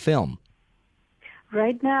find the film?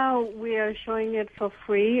 Right now, we are showing it for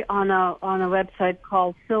free on a website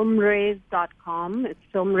called filmraise.com. It's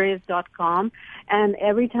filmraise.com. And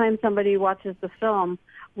every time somebody watches the film,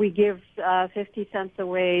 we give 50 cents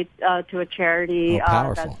away to a charity.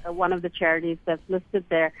 Powerful. That's one of the charities that's listed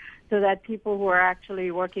there, so that people who are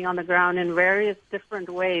actually working on the ground in various different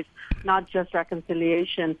ways, not just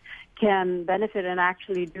reconciliation, can benefit and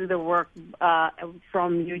actually do the work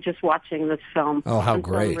from you just watching this film. Oh, how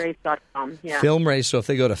great. Filmraise.com. Yeah. Filmraise, so if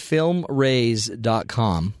they go to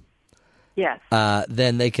filmraise.com, yes,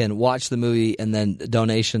 then they can watch the movie, and then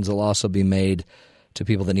donations will also be made to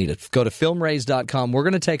people that need it. Go to filmraise.com. We're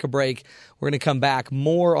going to take a break. We're going to come back.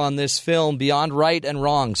 More on this film, Beyond Right and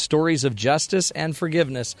Wrong, Stories of Justice and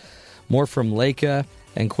Forgiveness. More from Lekha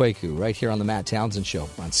and Kweku right here on the Matt Townsend Show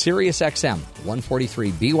on Sirius XM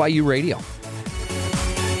 143 BYU Radio.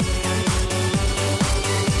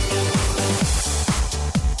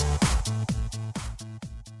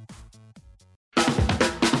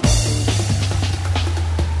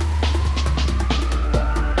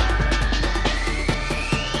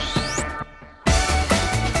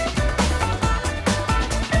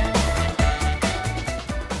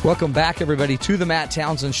 Welcome back, everybody, to the Matt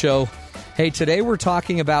Townsend Show. Hey, today we're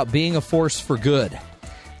talking about being a force for good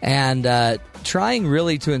and trying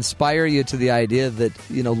really to inspire you to the idea that,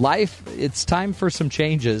 life, it's time for some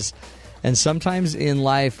changes. And sometimes in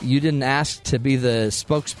life, you didn't ask to be the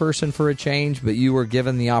spokesperson for a change, but you were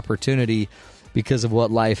given the opportunity because of what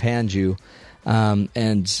life hands you.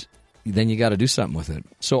 And then you got to do something with it.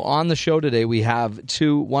 So on the show today, we have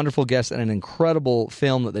two wonderful guests and an incredible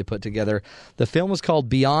film that they put together. The film is called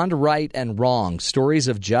Beyond Right and Wrong, Stories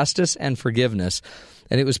of Justice and Forgiveness.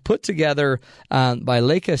 And it was put together by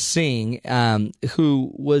Lekha Singh,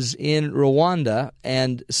 who was in Rwanda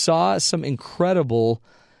and saw some incredible,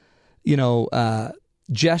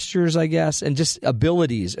 gestures, I guess, and just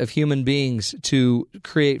abilities of human beings to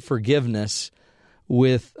create forgiveness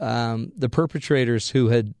with the perpetrators who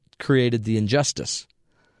had created the injustice.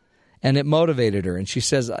 And it motivated her. And she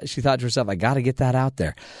thought to herself, I got to get that out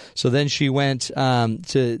there. So then she went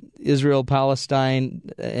to Israel, Palestine,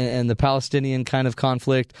 and the Palestinian kind of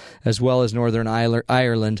conflict, as well as Northern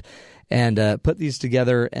Ireland, and put these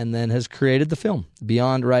together, and then has created the film,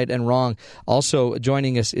 Beyond Right and Wrong. Also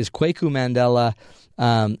joining us is Kweku Mandela.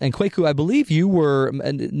 And Kweku, I believe you were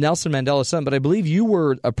Nelson Mandela's son, but I believe you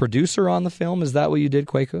were a producer on the film. Is that what you did,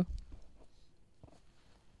 Kweku?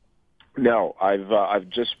 No, I've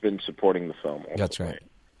just been supporting the film. Also. That's right.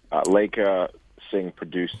 Lekha Singh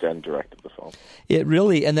produced and directed the film. It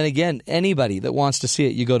really, and then again, anybody that wants to see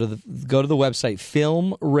it, you go to the website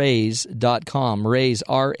filmraise.com. Raise,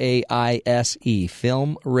 R-A-I-S-E.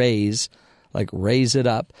 Filmraise, like raise it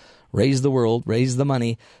up, raise the world, raise the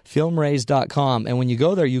money. Filmraise.com, and when you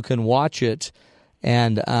go there, you can watch it.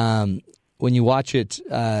 And when you watch it,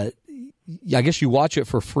 I guess you watch it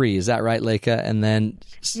for free. Is that right, Lekha? And then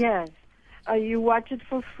yes. You watch it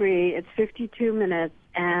for free. It's 52 minutes,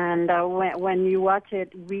 and when you watch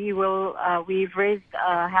it, we've raised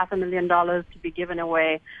 $500,000 to be given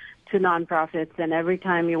away to nonprofits, and every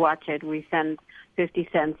time you watch it, we send 50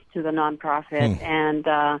 cents to the nonprofit, and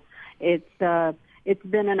it's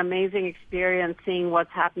been an amazing experience seeing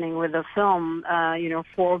what's happening with the film.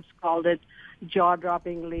 Forbes called it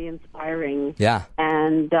jaw-droppingly inspiring. Yeah.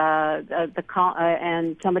 And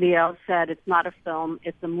and somebody else said it's not a film;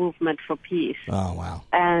 it's a movement for peace. Oh wow!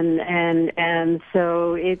 And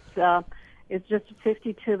so it's just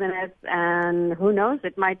 52 minutes, and who knows?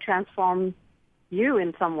 It might transform you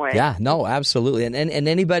in some way. Yeah. No. Absolutely. And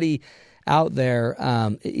anybody out there,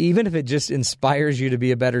 even if it just inspires you to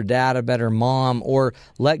be a better dad, a better mom, or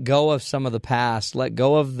let go of some of the past, let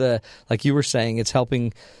go of like you were saying, it's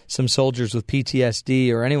helping some soldiers with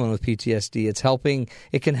PTSD or anyone with PTSD.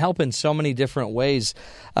 It can help in so many different ways.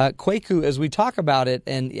 Kweku, as we talk about it,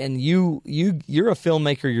 and you're a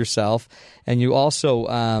filmmaker yourself, and you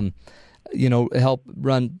also help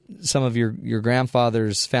run some of your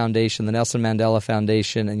grandfather's foundation, the Nelson Mandela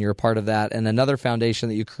Foundation, and you're a part of that, and another foundation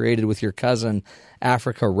that you created with your cousin,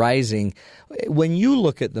 Africa Rising. When you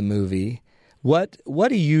look at the movie, what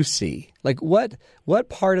do you see? Like what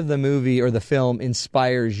part of the movie or the film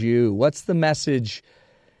inspires you? What's the message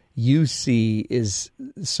you see is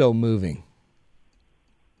so moving?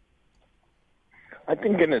 I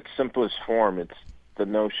think in its simplest form, the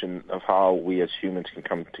notion of how we as humans can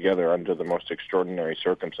come together under the most extraordinary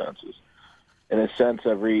circumstances. In a sense,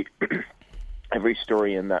 every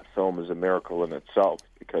story in that film is a miracle in itself,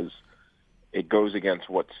 because it goes against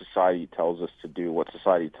what society tells us to do, what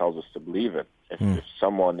society tells us to believe in. If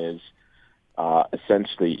someone is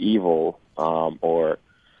essentially evil, or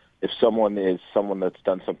if someone is someone that's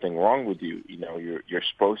done something wrong with you, you're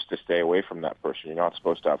supposed to stay away from that person. You're not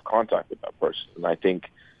supposed to have contact with that person. And I think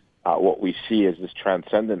what we see is this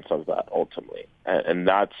transcendence of that ultimately, and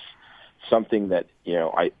that's something that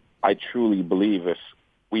I truly believe if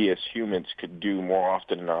we as humans could do more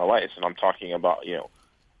often in our lives, and I'm talking about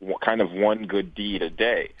kind of one good deed a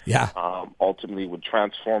day, ultimately would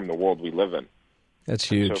transform the world we live in. That's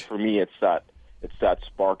huge. So for me, it's that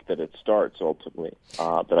spark that it starts ultimately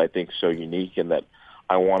that I think is so unique and that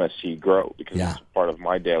I want to see grow, because it's a part of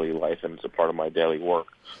my daily life and it's a part of my daily work.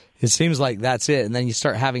 It seems like that's it. And then you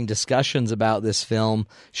start having discussions about this film,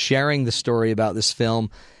 sharing the story about this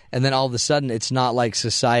film, and then all of a sudden it's not like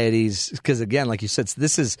society's, because again, like you said,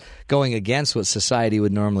 this is going against what society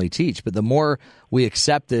would normally teach. But the more we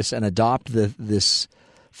accept this and adopt this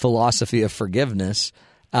philosophy of forgiveness,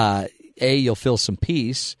 A, you'll feel some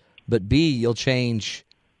peace, but B, you'll change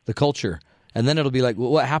the culture. And then it'll be like,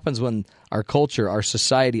 well, what happens when our culture, our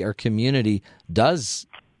society, our community does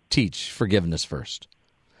teach forgiveness first?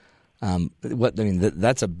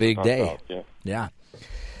 That's a big day. Yeah.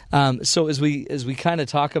 So as we kind of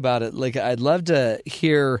talk about it, like I'd love to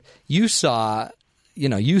hear, you saw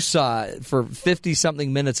for 50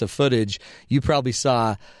 something minutes of footage, you probably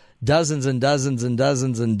saw dozens and dozens and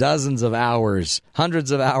dozens and dozens of hours,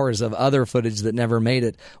 hundreds of hours of other footage that never made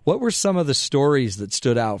it. What were some of the stories that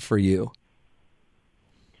stood out for you?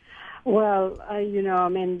 Well,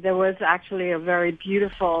 there was actually a very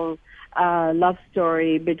beautiful love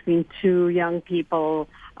story between two young people,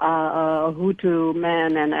 a Hutu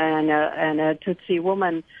man and a Tutsi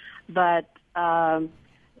woman, but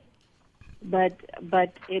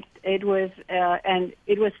it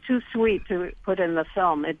was too sweet to put in the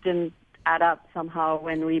film. It didn't add up somehow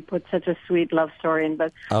when we put such a sweet love story in,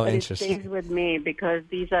 but it stays with me because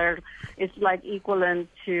it's like equivalent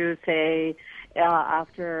to, say,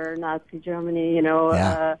 after Nazi Germany,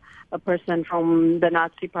 a person from the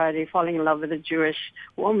Nazi party falling in love with a Jewish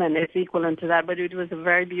woman. It's equivalent to that, but it was a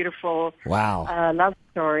very beautiful love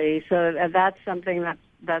story. So that's something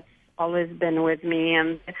that's always been with me,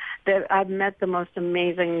 and I've met the most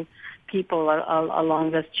amazing people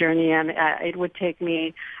along this journey, and it would take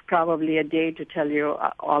me probably a day to tell you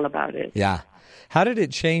all about it. Yeah. How did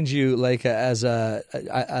it change you, like as a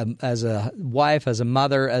wife, as a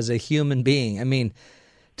mother, as a human being? I mean,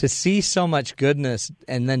 to see so much goodness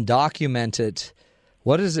and then document it,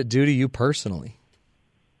 what does it do to you personally?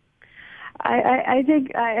 I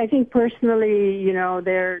think personally,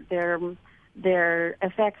 there are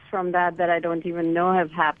effects from that I don't even know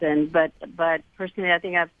have happened. But personally, I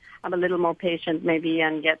think I'm a little more patient maybe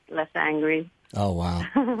and get less angry. Oh, wow.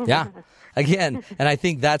 Yeah. Again, and I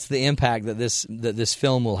think that's the impact that this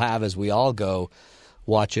film will have as we all go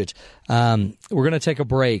watch it. We're going to take a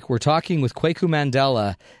break. We're talking with Kweku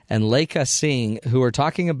Mandela and Lekha Singh, who are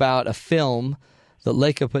talking about a film that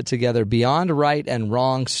Lekha put together, Beyond Right and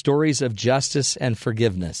Wrong, Stories of Justice and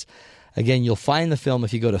Forgiveness. Again, you'll find the film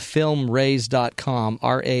if you go to filmraise.com,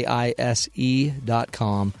 RAISE.com,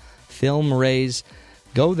 filmraise.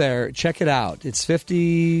 Go there, check it out. It's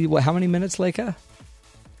 50, how many minutes, Lekha?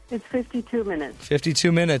 It's 52 minutes.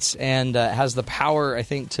 52 minutes, and has the power, I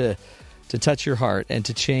think, to touch your heart and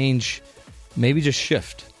to change, maybe just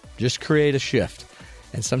shift, just create a shift.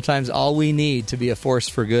 And sometimes all we need to be a force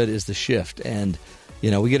for good is the shift. And,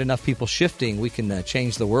 we get enough people shifting, we can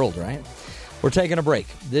change the world, right? We're taking a break.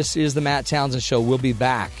 This is the Matt Townsend Show. We'll be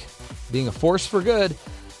back being a force for good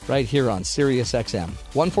right here on Sirius XM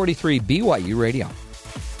 143 BYU Radio.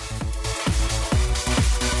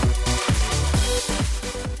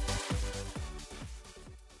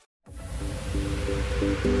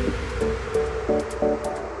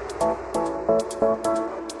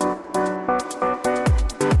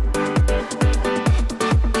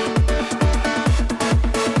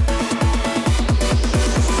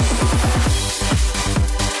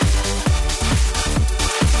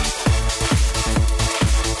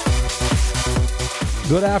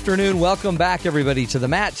 Good afternoon. Welcome back, everybody, to the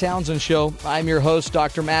Matt Townsend Show. I'm your host,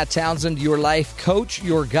 Dr. Matt Townsend, your life coach,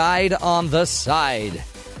 your guide on the side.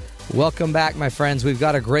 Welcome back, my friends. We've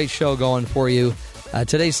got a great show going for you.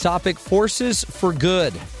 Today's topic, forces for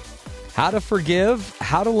good. How to forgive,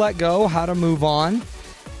 how to let go, how to move on.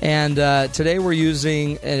 And today we're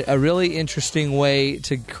using a really interesting way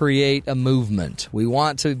to create a movement. We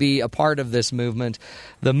want to be a part of this movement.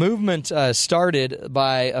 The movement started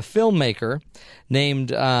by a filmmaker named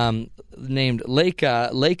Lekha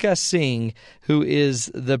Singh, who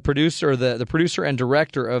is the producer, the producer and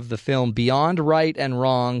director of the film Beyond Right and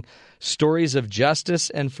Wrong: Stories of Justice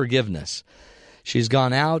and Forgiveness. She's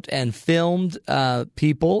gone out and filmed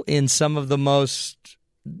people in some of the most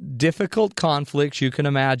difficult conflicts you can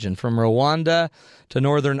imagine, from Rwanda to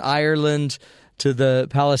Northern Ireland to the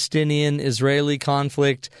Palestinian-Israeli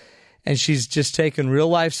conflict. And she's just taken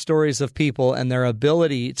real-life stories of people and their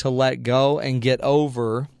ability to let go and get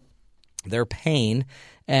over their pain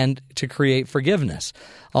and to create forgiveness.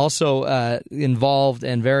 Also involved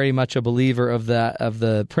and very much a believer of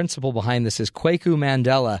the principle behind this is Kweku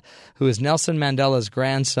Mandela, who is Nelson Mandela's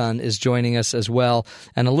grandson, is joining us as well.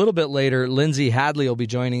 And a little bit later, Lindsay Hadley will be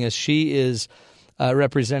joining us. She is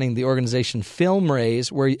representing the organization Film Raise,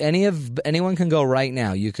 where anyone can go right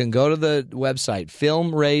now. You can go to the website,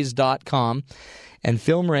 filmraise.com. And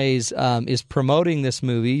Film Raise is promoting this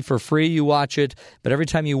movie for free. You watch it, but every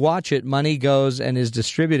time you watch it, money goes and is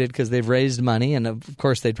distributed because they've raised money. And, of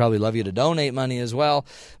course, they'd probably love you to donate money as well.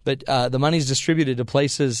 But the money's distributed to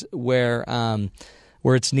places where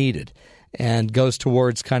it's needed and goes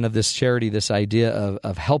towards kind of this charity, this idea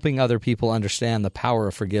of helping other people understand the power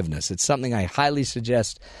of forgiveness. It's something I highly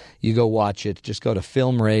suggest you go watch it. Just go to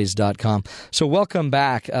filmraise.com. So welcome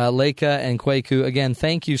back, Lekha and Kweku. Again,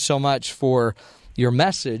 thank you so much for your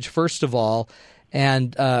message, first of all,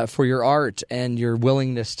 and for your art and your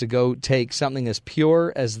willingness to go take something as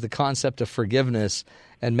pure as the concept of forgiveness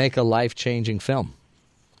and make a life-changing film.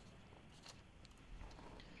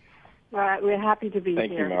 We're happy to be here.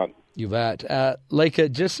 Thank you, Matt. You bet.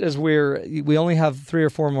 Lekha, just as we only have 3 or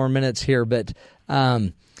 4 more minutes here, but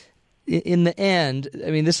in the end,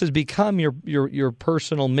 I mean, this has become your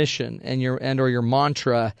personal mission and your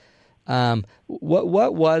mantra.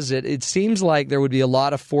 What was it? It seems like there would be a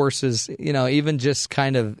lot of forces, even just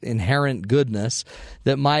kind of inherent goodness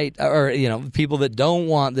that might, or people that don't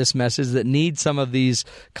want this message, that need some of these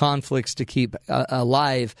conflicts to keep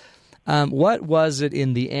alive. What was it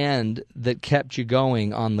in the end that kept you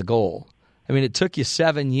going on the goal? I mean, it took you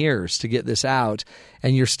 7 years to get this out,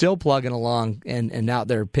 and you're still plugging along and out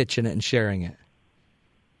there pitching it and sharing it.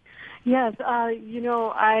 Yes, I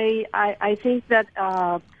think that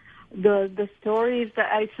the stories,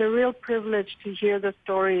 it's a real privilege to hear the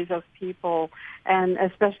stories of people, and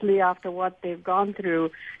especially after what they've gone through,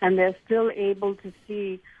 and they're still able to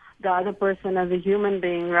see the other person as a human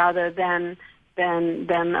being rather than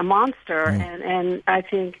a monster. And I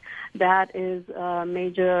think that is a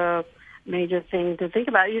major thing to think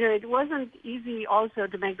about. It wasn't easy also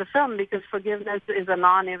to make the film because forgiveness is a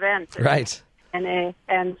non-event. Right.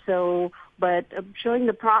 And so, but showing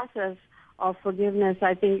the process of forgiveness,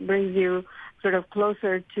 I think, brings you sort of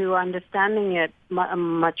closer to understanding it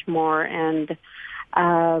much more, and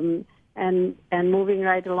moving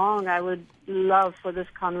right along. I would love for this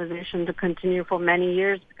conversation to continue for many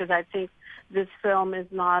years, because I think this film is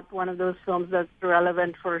not one of those films that's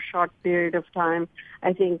relevant for a short period of time.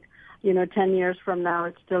 I think 10 years from now,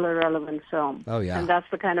 it's still a relevant film. Oh yeah, and that's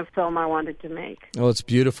the kind of film I wanted to make. Oh, it's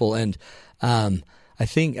beautiful, and I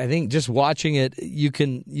think just watching it, you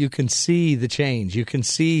can see the change. You can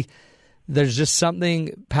see there's just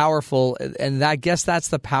something powerful, and I guess that's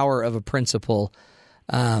the power of a principle.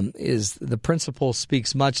 Is the principle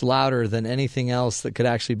speaks much louder than anything else that could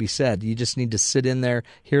actually be said. You just need to sit in there,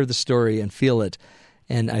 hear the story, and feel it.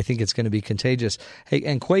 And I think it's going to be contagious. Hey,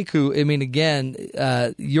 and Kweku, I mean, again,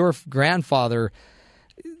 your grandfather,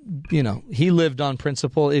 he lived on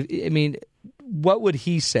principle. What would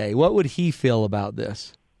he say? What would he feel about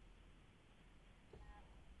this?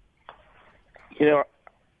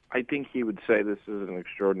 I think he would say this is an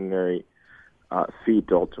extraordinary feat,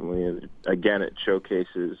 ultimately. And again, it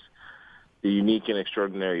showcases the unique and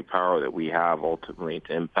extraordinary power that we have, ultimately,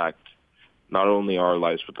 to impact not only our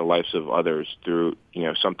lives, but the lives of others through,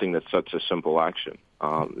 something that's such a simple action.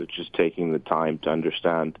 It's just taking the time to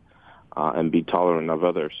understand and be tolerant of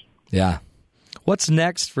others. Yeah. What's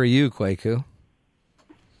next for you, Kweku?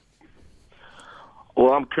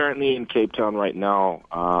 Well, I'm currently in Cape Town right now.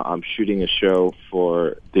 I'm shooting a show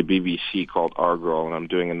for the BBC called Our Girl, and I'm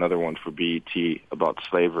doing another one for BET about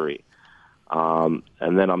slavery. And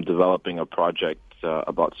then I'm developing a project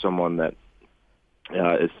about someone that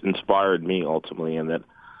has inspired me, ultimately, and that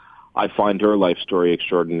I find her life story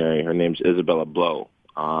extraordinary. Her name's Isabella Blow.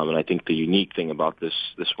 And I think the unique thing about this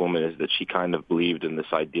woman is that she kind of believed in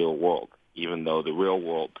this ideal world, even though the real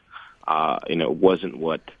world, wasn't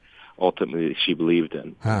what ultimately she believed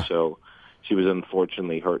in. So she was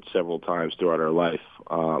unfortunately hurt several times throughout her life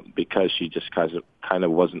because she just kind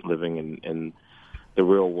of wasn't living in the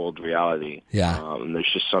real world reality. Yeah. And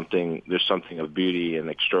there's something of beauty and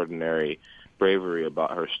extraordinary bravery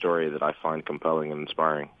about her story that I find compelling and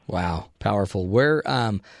inspiring. Wow, powerful. Where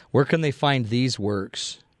can they find these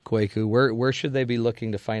works, Kweku? Where should they be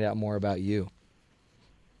looking to find out more about you?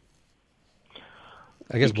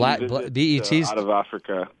 I guess BET's out of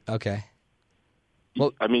Africa. Okay.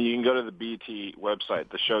 Well, I mean, you can go to the BET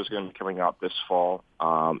website. The show's going to be coming out this fall,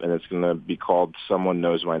 and it's going to be called "Someone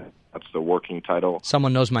Knows My Name." That's the working title.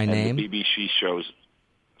 Someone Knows My and Name. The BBC shows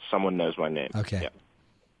 "Someone Knows My Name." Okay. Yeah.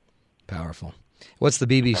 Powerful. What's the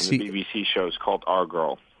BBC? And the BBC show is called Our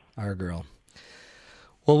Girl. Our Girl.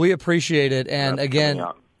 Well, we appreciate it, and That's again,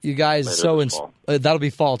 you guys that'll be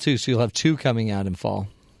fall too. So you'll have two coming out in fall,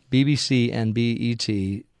 BBC and BET.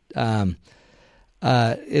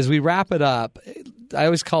 As we wrap it up, I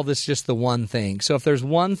always call this just the one thing. So if there's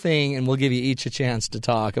one thing, and we'll give you each a chance to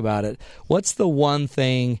talk about it, what's the one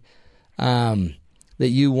thing that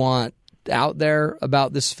you want out there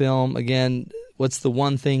about this film? Again, what's the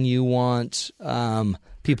one thing you want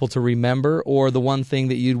people to remember, or the one thing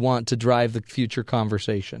that you'd want to drive the future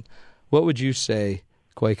conversation? What would you say,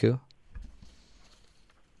 Kweku?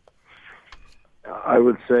 I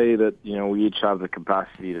would say that, we each have the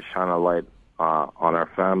capacity to shine a light on our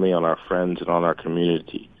family, on our friends, and on our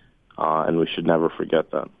community, and we should never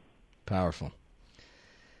forget that. Powerful.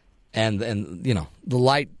 And the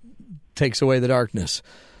light takes away the darkness.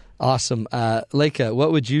 Awesome. Leica,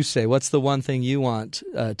 what would you say? What's the one thing you want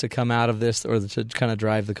to come out of this, or to kind of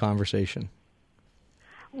drive the conversation?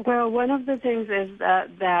 Well, one of the things is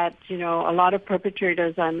that a lot of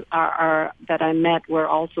perpetrators that I met were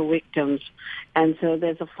also victims, and so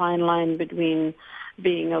there's a fine line between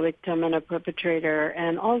being a victim and a perpetrator.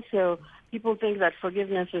 And also, people think that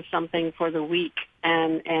forgiveness is something for the weak,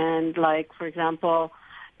 and like, for example,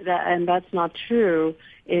 and that's not true.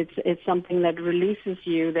 It's something that releases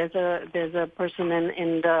you. There's a person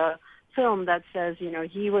in the film that says,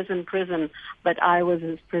 he was in prison, but I was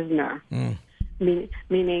his prisoner.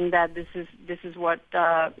 Meaning that this is what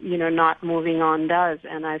not moving on does.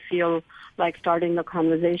 And I feel like starting the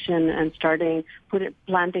conversation and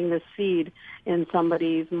planting the seed in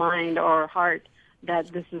somebody's mind or heart that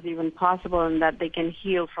this is even possible, and that they can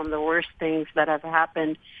heal from the worst things that have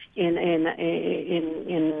happened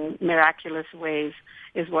in miraculous ways,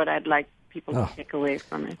 is what I'd like people to take away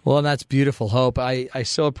from it. Well, and that's beautiful hope. I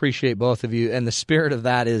so appreciate both of you, and the spirit of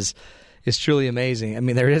that is truly amazing. I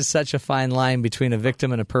mean, there is such a fine line between a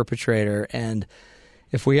victim and a perpetrator, and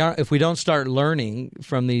if we don't start learning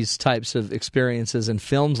from these types of experiences and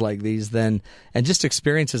films like these, and just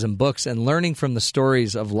experiences in books and learning from the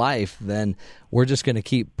stories of life, then we're just going to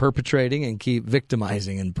keep perpetrating and keep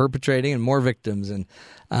victimizing and perpetrating and more victims, and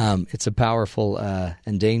it's a powerful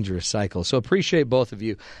and dangerous cycle. So appreciate both of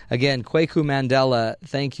you. Again, Kweku Mandela,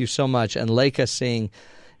 thank you so much, and Leica Singh,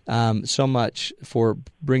 so much for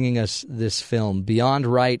bringing us this film, Beyond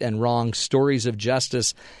Right and Wrong, Stories of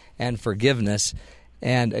Justice and Forgiveness.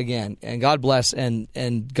 And again, and God bless and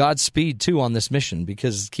Godspeed too on this mission,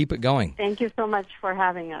 because keep it going. Thank you so much for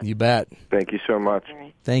having us. You bet. Thank you so much.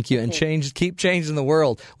 Right. Thank you, and keep changing the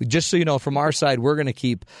world. Just so you know, from our side,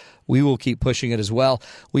 we will keep pushing it as well.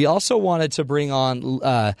 We also wanted to bring on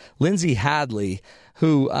Lindsay Hadley,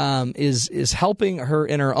 who is helping her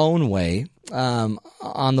in her own way on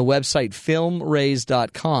the website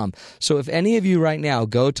filmraise.com. So if any of you right now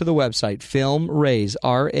go to the website filmraise,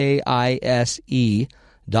 RAISE.com,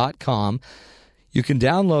 you can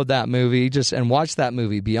download that movie and watch that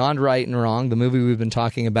movie, Beyond Right and Wrong, the movie we've been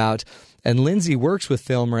talking about. And Lindsay works with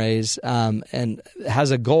FilmRaise and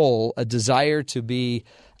has a goal, a desire to be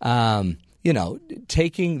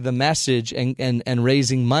taking the message and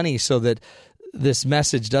raising money so that this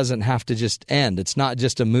message doesn't have to just end. It's not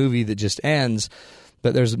just a movie that just ends,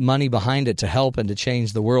 but there's money behind it to help and to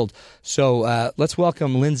change the world. So let's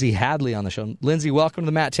welcome Lindsay Hadley on the show. Lindsay, welcome to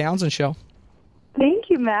the Matt Townsend Show. Thank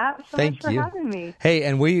you, Matt. Thank much you for having me. Hey,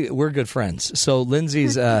 and we're good friends. So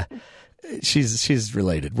Lindsay's she's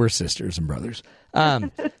related. We're sisters and brothers.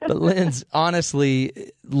 But Linz,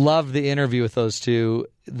 honestly, love the interview with those two.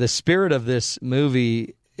 The spirit of this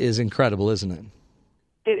movie is incredible, isn't it?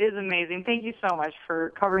 It is amazing. Thank you so much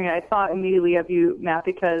for covering it. I thought immediately of you, Matt,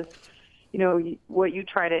 because what you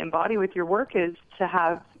try to embody with your work is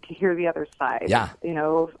to hear the other side. Yeah.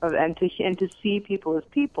 And to see people as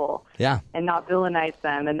people. Yeah. And not villainize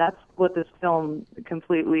them. And that's what this film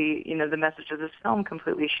completely, the message of this film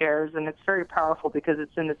completely shares. And it's very powerful because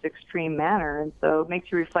it's in this extreme manner. And so it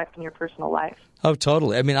makes you reflect on your personal life. Oh,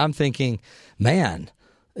 totally. I mean, I'm thinking, man,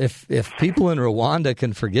 if people in Rwanda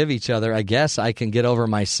can forgive each other, I guess I can get over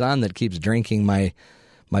my son that keeps drinking my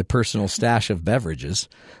personal stash of beverages.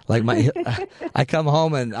 Like I come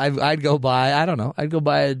home and I'd go buy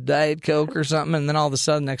a Diet Coke or something, and then all of a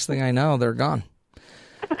sudden, next thing I know, they're gone.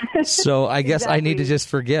 So I guess I need to just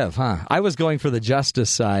forgive, huh? I was going for the justice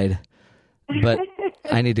side, but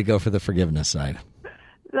I need to go for the forgiveness side.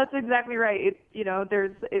 That's exactly right.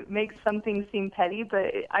 It makes some things seem petty,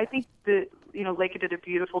 but I think that, Leica did a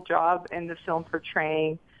beautiful job in the film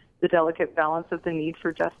portraying the delicate balance of the need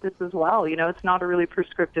for justice as well. It's not a really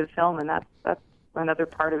prescriptive film, and that's another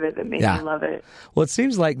part of it that made me love it. Well, it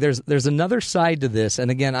seems like there's another side to this,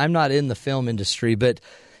 and again, I'm not in the film industry, but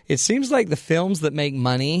it seems like the films that make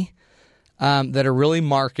money, that are really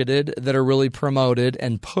marketed, that are really promoted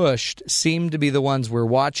and pushed, seem to be the ones we're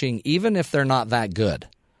watching, even if they're not that good.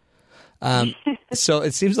 So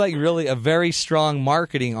it seems like really a very strong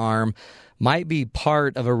marketing arm might be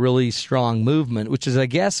part of a really strong movement, which is, I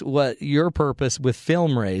guess, what your purpose with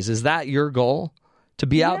Film Raise. Is that your goal? To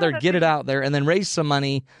be out there, get it out there, and then raise some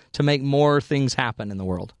money to make more things happen in the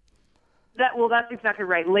world? That's exactly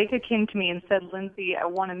right. Leica came to me and said, Lindsay, I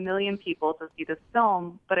want 1 million people to see this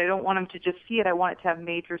film, but I don't want them to just see it. I want it to have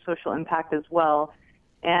major social impact as well.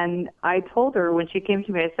 And I told her when she came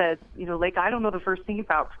to me, I said, Leica, I don't know the first thing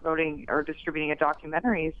about promoting or distributing a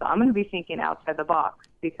documentary, so I'm going to be thinking outside the box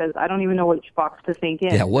because I don't even know which box to think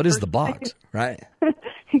in. Yeah, what is the box, right?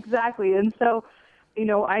 Exactly. And so,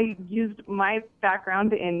 I used my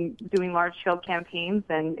background in doing large-scale campaigns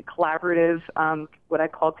and collaborative, what I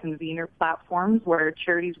call convener platforms, where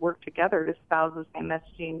charities work together to espouse the same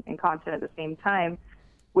messaging and content at the same time,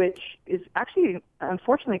 which is actually,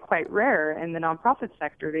 unfortunately, quite rare in the nonprofit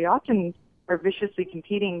sector. They often are viciously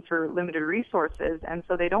competing for limited resources, and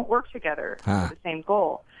so they don't work together for the same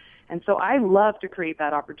goal. And so I love to create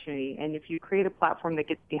that opportunity. And if you create a platform that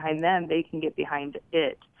gets behind them, they can get behind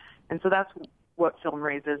it. And so that's what Film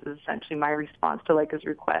Raise is essentially my response to Leica's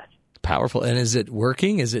request. Powerful. And is it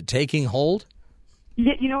working? Is it taking hold?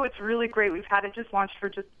 Yeah, it's really great. We've had it just launched for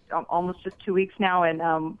almost 2 weeks now,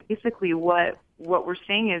 and basically what we're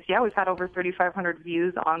seeing is, we've had over 3,500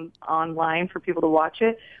 views online for people to watch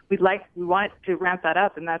it. We want to ramp that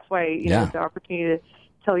up, and that's why the opportunity to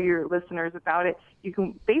tell your listeners about it. You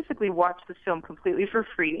can basically watch the film completely for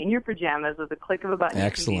free in your pajamas with a click of a button.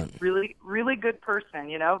 Excellent. You can be a really, really good person,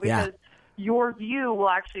 because your view will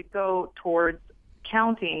actually go towards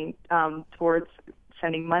counting, towards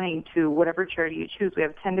sending money to whatever charity you choose. We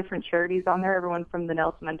have 10 different charities on there, everyone from the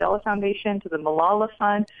Nelson Mandela Foundation to the Malala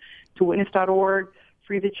Fund to Witness.org,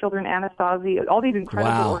 Free the Children, Anasazi, all these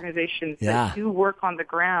incredible organizations that do work on the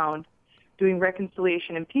ground doing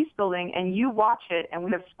reconciliation and peace building, and you watch it, and we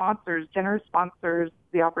have sponsors, generous sponsors,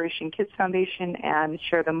 the Operation Kids Foundation and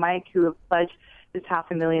Share the Mic, who have pledged this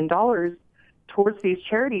 $500,000 towards these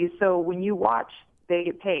charities. So when you watch, they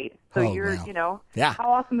get paid. So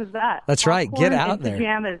how awesome is that? That's right. Get out there.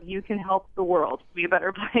 Pajamas, you can help the world be a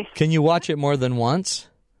better place. Can you watch it more than once?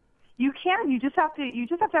 You can. You just have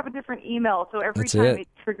to have a different email. So every time it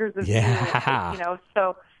triggers a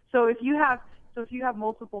So if you have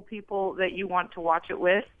multiple people that you want to watch it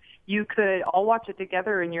with, you could all watch it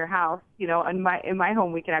together in your house. In my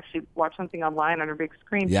home, we can actually watch something online on a big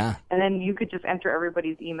screen. Yeah. And then you could just enter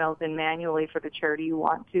everybody's emails in manually for the charity you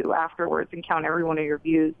want to afterwards and count every one of your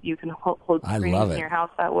views. You can hold screens in your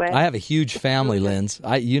house that way. I have a huge family, Linz.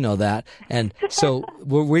 You know that. And so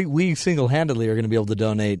we single-handedly are going to be able to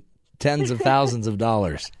donate tens of thousands of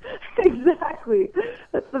dollars. Exactly.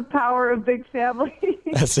 That's the power of big family.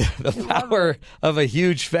 That's it. The power of a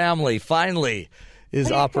huge family finally is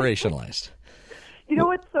operationalized.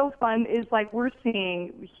 What's so fun is we're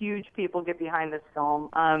seeing huge people get behind this film.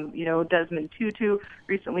 Desmond Tutu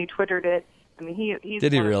recently Twittered it. I mean, he's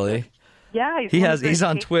did he really? Yeah, he's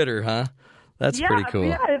on Twitter, huh? That's pretty cool.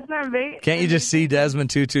 Yeah, it's not amazing. Can't you just see Desmond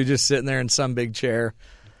Tutu just sitting there in some big chair?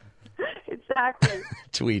 Exactly.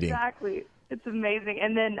 Tweeting. Exactly. It's amazing.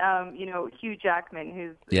 And then Hugh Jackman,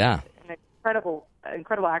 who's an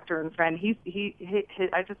incredible actor and friend.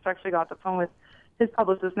 I just actually got the phone with his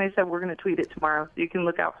publicist, and they said we're going to tweet it tomorrow, so you can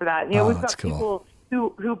look out for that. We've got people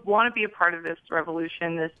who want to be a part of this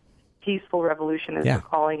revolution, this peaceful revolution, as we're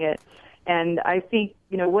calling it. And I think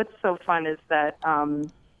what's so fun is that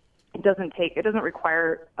it doesn't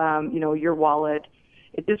require your wallet.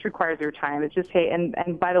 it just requires your time. It's just, hey,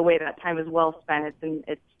 and by the way, that time is well spent.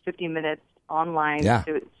 It's 50 minutes online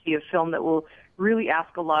to see a film that will really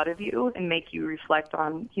ask a lot of you and make you reflect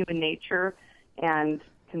on human nature and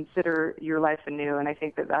consider your life anew. And I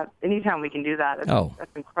think that anytime we can do that,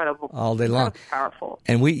 that's incredible. All day long. Powerful.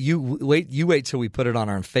 And you wait till we put it on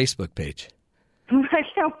our Facebook page. I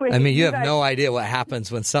can't wait. I mean, you have no idea what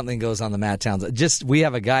happens when something goes on the Matt Townsend. We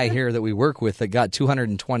have a guy here that we work with that got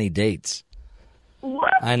 220 dates.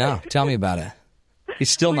 What? I know. Tell me about it. He's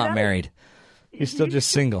still not married. He's still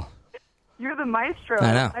just single. You're the maestro.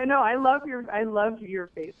 I know. I love your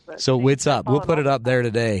Facebook. So what's up? We'll put it up there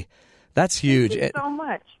today. That's huge. Thank you so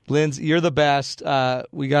much. Linz, you're the best.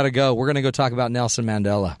 We got to go. We're going to go talk about Nelson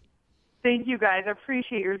Mandela. Thank you, guys. I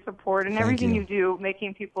appreciate your support and everything you do,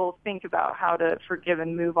 making people think about how to forgive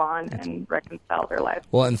and move on and reconcile their lives.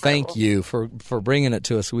 Well, and thank you for bringing it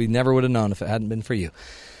to us. We never would have known if it hadn't been for you.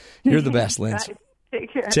 You're the best, Linz.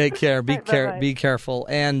 Take care. Take care. Be careful.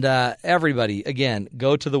 And everybody, again,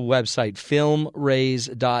 go to the website,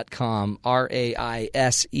 filmraise.com, RAISE.com.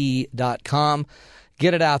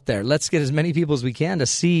 Get it out there. Let's get as many people as we can to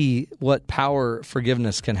see what power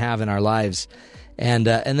forgiveness can have in our lives. And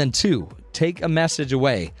then, 2, take a message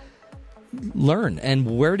away. Learn.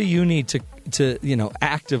 And where do you need to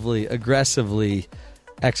actively, aggressively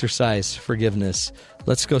exercise forgiveness?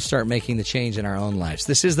 Let's go start making the change in our own lives.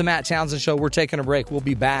 This is the Matt Townsend Show. We're taking a break. We'll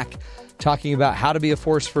be back talking about how to be a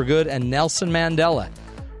force for good and Nelson Mandela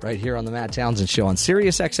right here on the Matt Townsend Show on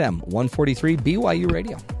Sirius XM 143 BYU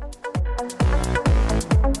Radio.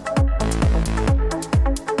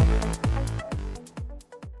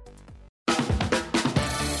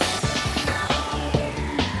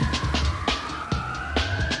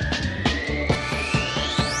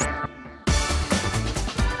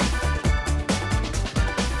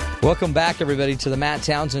 Welcome back, everybody, to the Matt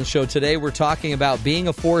Townsend Show. Today we're talking about being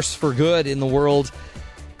a force for good in the world.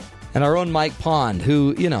 And our own Mike Pond,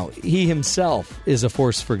 who, he himself is a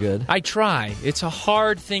force for good. I try. It's a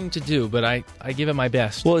hard thing to do, but I give it my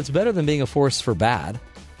best. Well, it's better than being a force for bad.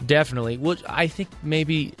 Definitely. Well, I think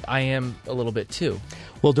maybe I am a little bit too.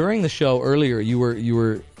 Well, during the show earlier, you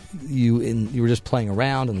were just playing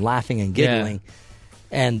around and laughing and giggling. Yeah.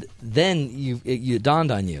 And then it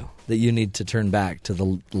dawned on you that you need to turn back to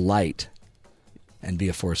the light and be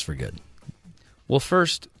a force for good. Well,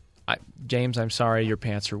 first, James, I'm sorry your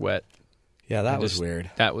pants are wet. Yeah, that was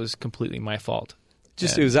weird. That was completely my fault.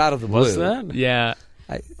 It was out of the blue. Was that? Yeah.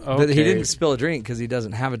 But he didn't spill a drink because he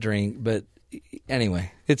doesn't have a drink. But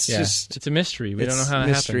anyway, it's a mystery. We don't know how it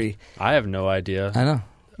happened. I have no idea. I know.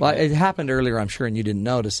 Well, it happened earlier, I'm sure, and you didn't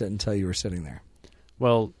notice it until you were sitting there.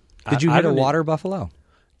 Well, did you hit a water buffalo?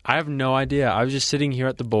 I have no idea. I was just sitting here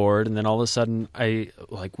at the board, and then all of a sudden,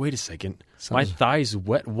 wait a second. My thigh's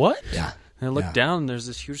wet. What? Yeah. And I looked down, and there's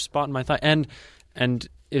this huge spot in my thigh. And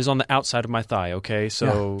it was on the outside of my thigh, okay?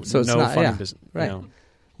 So it's no not, funny business. Right.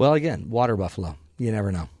 Well, again, water buffalo. You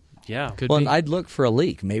never know. Yeah. Could be. And I'd look for a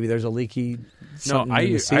leak. Maybe there's a leaky... No,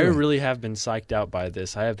 I really have been psyched out by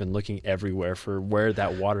this. I have been looking everywhere for where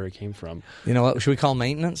that water came from. You know what? Should we call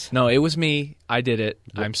maintenance? No, it was me. I did it.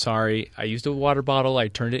 Yep. I'm sorry. I used a water bottle. I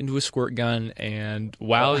turned it into a squirt gun, and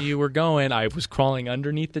while you were going, I was crawling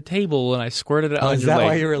underneath the table, and I squirted it on your leg. Is that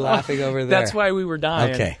why you were laughing over there? That's why we were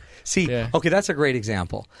dying. Okay. See, okay, that's a great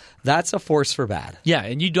example. That's a force for bad. Yeah,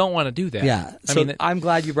 and you don't want to do that. Yeah. I'm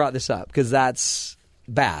glad you brought this up, because that's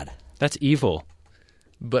bad. That's evil.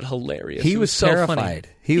 But hilarious. He was so terrified.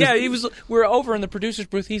 Funny. He was. We're over in the producer's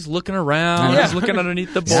booth. He's looking around. He's looking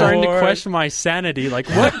underneath the board. Starting to question my sanity. Like,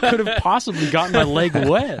 what could have possibly gotten my leg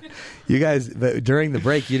wet? You guys, during the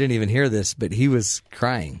break, you didn't even hear this, but he was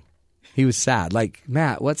crying. He was sad. Like,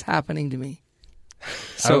 Matt, what's happening to me?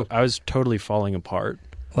 So I was totally falling apart.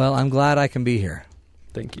 Well, I'm glad I can be here.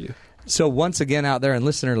 Thank you. So once again, out there in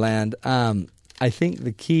listener land, I think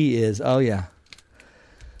the key is,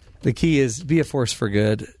 the key is be a force for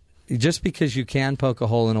good. Just because you can poke a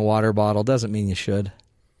hole in a water bottle doesn't mean you should.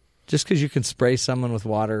 Just because you can spray someone with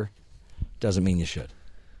water doesn't mean you should.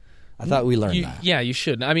 I thought we learned that. Yeah, you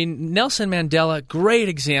should. I mean, Nelson Mandela, great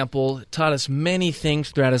example, taught us many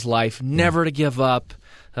things throughout his life. Never to give up,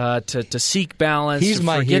 to seek balance. He's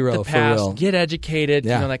my hero, the past, for real. Get educated,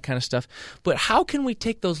 that kind of stuff. But how can we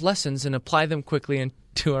take those lessons and apply them quickly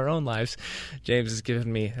into our own lives? James is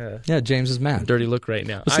giving me James is mad. A dirty look right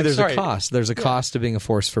now. Well, see, there's a cost. There's a cost to being a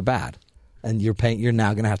force for bad, and you're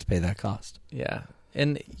now going to have to pay that cost. Yeah.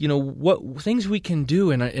 And, what things we can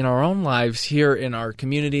do in our own lives here in our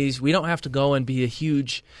communities. We don't have to go and be a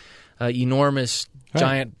huge, enormous,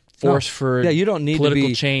 giant force for you don't need political to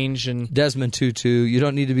be change and Desmond Tutu. You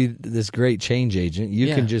don't need to be this great change agent.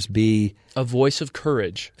 You can just be a voice of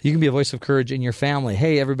courage. You can be a voice of courage in your family.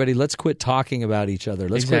 Hey, everybody, let's quit talking about each other.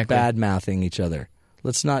 Let's quit bad-mouthing each other.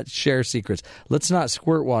 Let's not share secrets. Let's not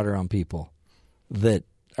squirt water on people that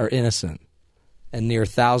are innocent and near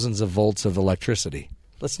thousands of volts of electricity.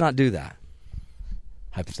 Let's not do that,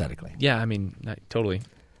 hypothetically. Yeah, I mean, totally.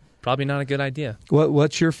 Probably not a good idea.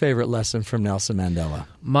 What's your favorite lesson from Nelson Mandela?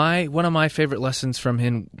 One of my favorite lessons from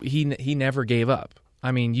him, he never gave up.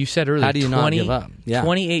 I mean, you said earlier, how do you not give up? Yeah.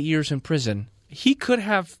 28 years in prison. He could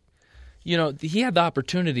have, he had the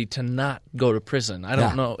opportunity to not go to prison. I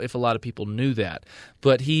don't know if a lot of people knew that.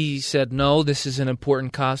 But he said, no, this is an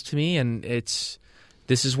important cause to me, and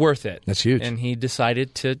this is worth it. That's huge. And he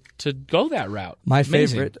decided to go that route. My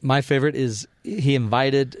favorite is he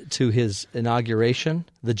invited to his inauguration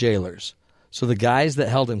the jailers. So the guys that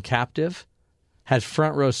held him captive had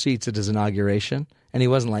front row seats at his inauguration, and he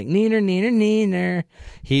wasn't like, neener, neener,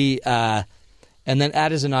 neener. And then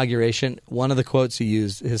at his inauguration, one of the quotes he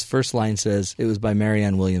used, his first line says, it was by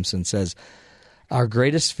Marianne Williamson, says, "Our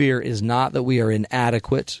greatest fear is not that we are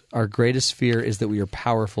inadequate. Our greatest fear is that we are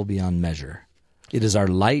powerful beyond measure. It is our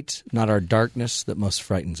light, not our darkness, that most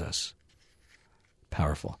frightens us."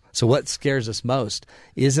 Powerful. So what scares us most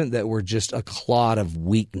isn't that we're just a clod of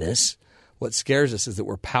weakness. What scares us is that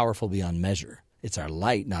we're powerful beyond measure. It's our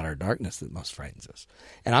light, not our darkness, that most frightens us.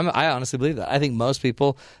 And I honestly believe that. I think most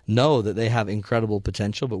people know that they have incredible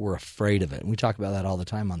potential, but we're afraid of it. And we talk about that all the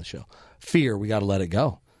time on the show. Fear, we got to let it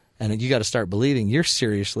go. And you got to start believing you're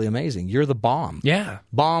seriously amazing. You're the bomb. Yeah.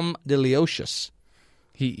 Bomb delicious.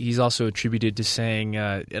 He's also attributed to saying,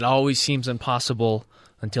 it always seems impossible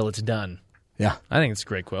until it's done. Yeah. I think it's a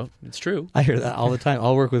great quote. It's true. I hear that all the time.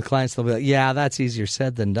 I'll work with clients. They'll be like, yeah, that's easier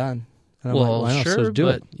said than done. And I'm well, like, sure, so do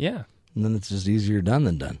it. Yeah. And then it's just easier done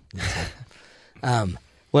than done.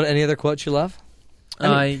 What? Any other quotes you love?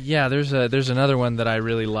 Yeah, there's another one that I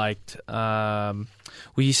really liked.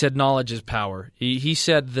 He said knowledge is power. He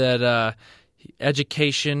said that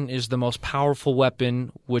education is the most powerful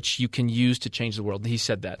weapon which you can use to change the world. He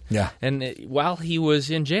said that. Yeah. And while he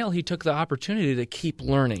was in jail, he took the opportunity to keep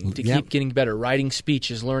learning, to keep getting better, writing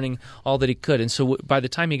speeches, learning all that he could. And so by the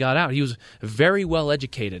time he got out, he was very well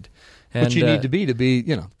educated. And, what you need to be,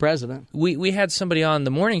 president. We had somebody on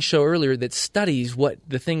the morning show earlier that studies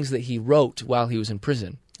the things that he wrote while he was in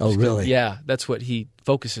prison. Oh, really? Yeah, that's what he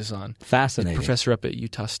focuses on. Fascinating. He's a professor up at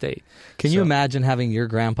Utah State. Can you imagine having your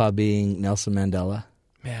grandpa being Nelson Mandela?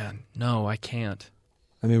 Man, no, I can't.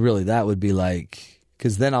 I mean, really, that would be like,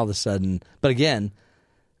 because then all of a sudden, but again,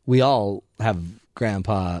 we all have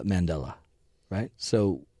Grandpa Mandela, right?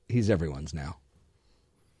 So he's everyone's now.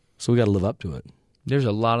 So we got to live up to it. There's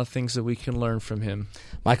a lot of things that we can learn from him.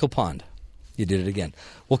 Michael Pond, you did it again.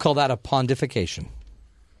 We'll call that a pondification.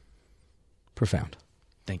 Profound.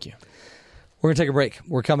 Thank you. We're going to take a break.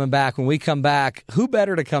 We're coming back. When we come back, who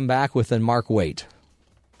better to come back with than Mark Waite?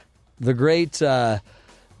 The great, some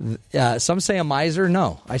say a miser.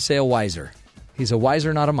 No, I say a wiser. He's a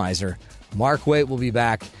wiser, not a miser. Mark Waite will be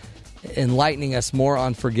back enlightening us more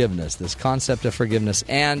on forgiveness, this concept of forgiveness,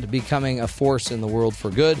 and becoming a force in the world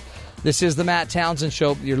for good. This is the Matt Townsend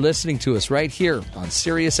Show. You're listening to us right here on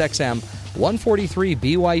Sirius XM 143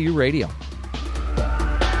 BYU Radio.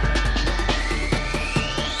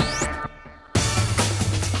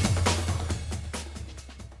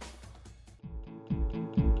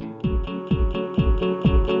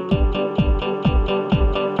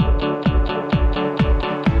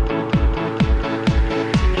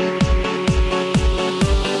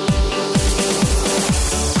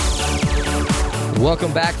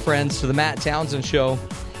 Welcome back, friends, to the Matt Townsend Show.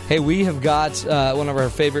 Hey, we have got one of our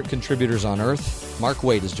favorite contributors on earth. Mark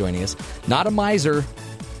Waite is joining us. Not a miser,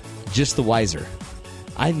 just the wiser.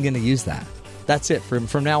 I'm going to use that. That's it.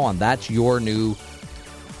 From now on, that's your new...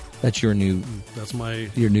 That's my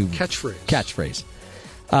new catchphrase.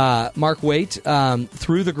 Mark Waite,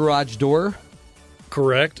 Through the Garage Door.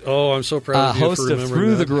 Correct. Oh, I'm so proud of you host for of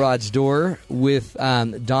Through the Garage Door with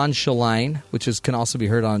Don Shaline, which can also be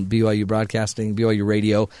heard on BYU Broadcasting, BYU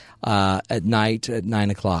Radio at night at 9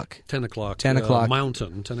 o'clock. 10 o'clock. 10 o'clock.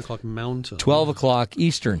 Mountain. 10 o'clock Mountain. 12 o'clock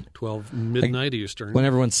Eastern. 12 midnight Eastern. When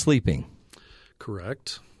everyone's sleeping.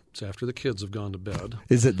 Correct. It's after the kids have gone to bed.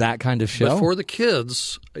 Is it that kind of show? But for the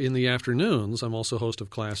kids, in the afternoons, I'm also host of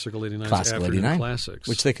Classical 89's Afternoon Classics.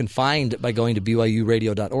 Which they can find by going to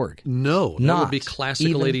BYURadio.org. No, that would be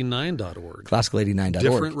classical89.org. Classical89.org.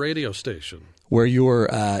 Different radio station. Where you're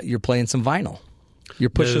playing some vinyl. You're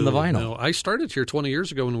pushing the vinyl. No, I started here 20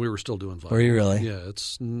 years ago when we were still doing vinyl. Were you really? Yeah,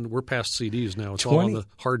 we're past CDs now. It's all on the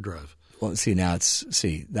hard drive. Well, that's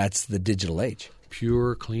the digital age.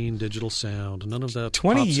 Pure, clean digital sound. None of that.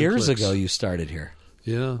 20 years ago, you started here.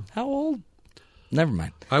 Yeah. How old? Never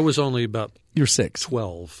mind. I was only about. You're 6.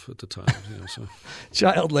 12 at the time. So.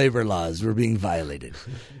 Child labor laws were being violated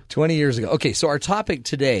 20 years ago. Okay, so our topic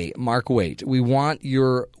today, Mark Waite, we want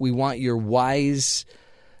your wise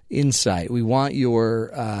insight. We want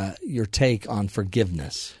your take on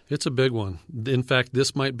forgiveness. It's a big one. In fact,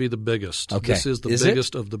 this might be the biggest. Okay. This is the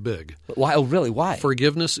biggest of the big. Why? Oh, really? Why?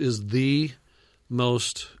 Forgiveness is the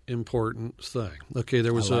most important thing. Okay,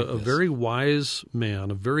 there was a very wise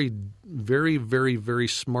man, a very, very, very, very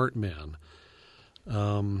smart man,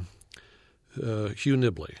 Hugh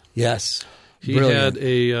Nibley. Yes. He had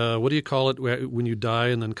a, what do you call it when you die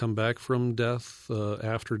and then come back from death,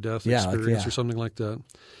 after death experience or something like that?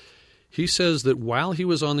 He says that while he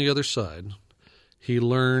was on the other side, he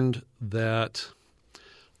learned that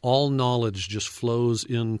all knowledge just flows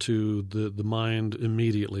into the mind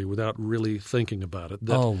immediately without really thinking about it.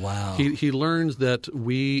 Oh, wow. He learns that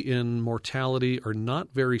we in mortality are not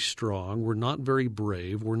very strong, we're not very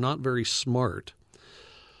brave, we're not very smart,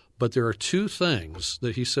 but there are 2 things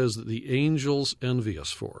that he says that the angels envy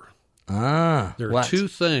us for. There are 2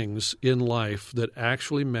 things in life that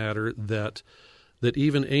actually matter that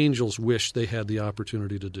even angels wish they had the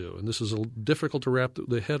opportunity to do. And this is difficult to wrap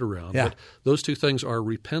the head around. Yeah. But those 2 things are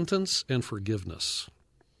repentance and forgiveness.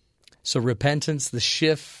 So repentance, the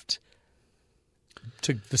shift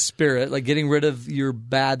to the spirit, like getting rid of your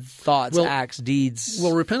bad thoughts, acts, deeds.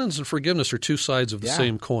 Well, repentance and forgiveness are 2 sides of the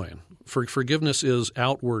same coin. Forgiveness is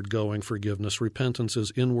outward-going forgiveness. Repentance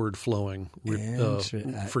is inward-flowing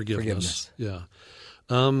forgiveness. Yeah.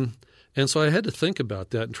 And so I had to think about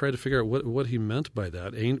that and try to figure out what he meant by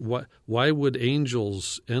that. Why would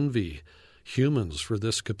angels envy humans for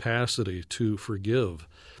this capacity to forgive?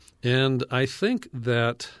 And I think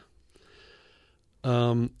that,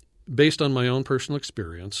 based on my own personal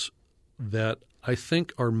experience, that I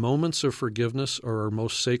think our moments of forgiveness are our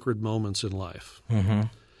most sacred moments in life. Mm-hmm.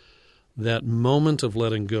 That moment of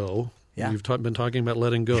letting go. Yeah. You've been talking about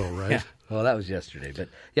letting go, right? Yeah. Well, that was yesterday.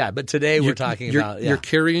 But today we're talking about... You're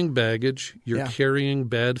carrying baggage. You're carrying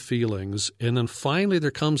bad feelings. And then finally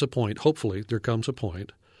there comes a point, hopefully there comes a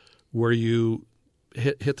point, where you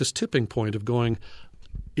hit this tipping point of going,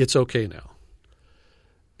 it's okay now.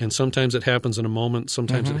 And sometimes it happens in a moment.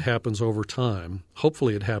 Sometimes it happens over time.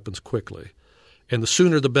 Hopefully it happens quickly. And the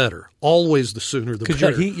sooner the better. Always the sooner the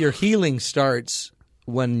better. Because your healing starts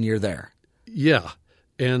when you're there. Yeah.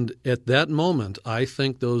 And at that moment, I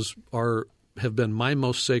think those have been my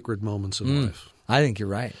most sacred moments in life. I think you're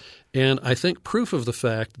right. And I think proof of the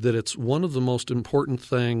fact that it's one of the most important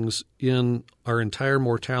things in our entire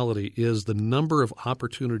mortality is the number of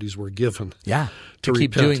opportunities we're given to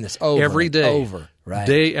keep doing this over every day, right.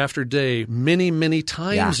 Day after day, many, many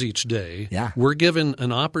times each day. We're given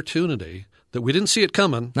an opportunity that we didn't see it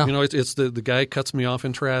coming. No. You know, it's the guy cuts me off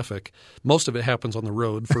in traffic. Most of it happens on the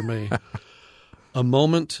road for me. A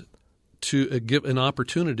moment to give an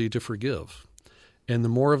opportunity to forgive. And the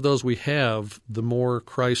more of those we have, the more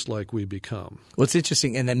Christ-like we become. Well, it's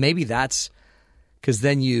interesting. And then maybe that's because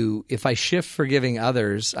then if I shift forgiving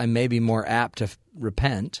others, I may be more apt to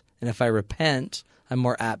repent. And if I repent, I'm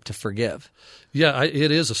more apt to forgive. Yeah,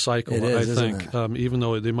 it is a cycle, I think, isn't it? even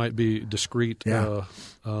though they might be discrete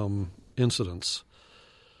incidents.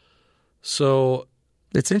 So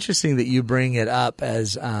it's interesting that you bring it up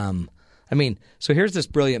as so here's this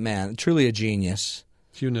brilliant man, truly a genius.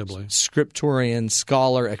 Hugh Nibley. Scriptorian,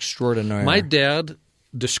 scholar extraordinaire. My dad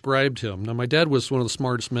described him. Now, my dad was one of the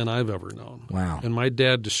smartest men I've ever known. Wow. And my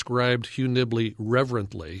dad described Hugh Nibley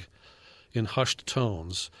reverently in hushed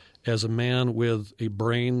tones as a man with a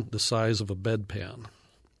brain the size of a bedpan.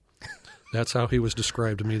 That's how he was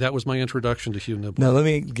described to me. That was my introduction to Hugh Nibley. Now, let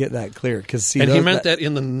me get that clear. He meant that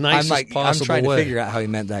in the nicest possible way. I'm trying to figure out how he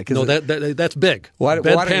meant that. No, that's big.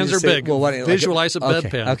 Bedpans are big. Visualize a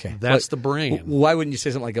bedpan. Okay. That's the brain. Why wouldn't you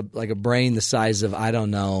say something like a brain the size of, I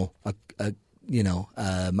don't know,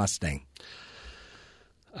 a Mustang?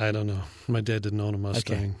 I don't know. My dad didn't own a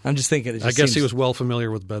Mustang. Okay. I'm just thinking. I guess he was well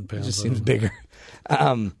familiar with bedpans. It just seems bigger.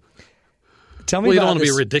 Tell me you about don't want to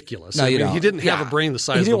this. be ridiculous. No, you don't. He didn't have a brain the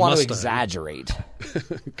size of a Mustang. He didn't want to exaggerate.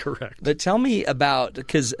 Correct. But tell me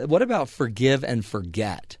what about forgive and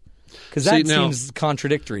forget? Because that seems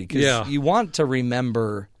contradictory. Because you want to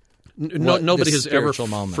remember. Nobody has ever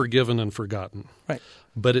forgiven and forgotten. Right.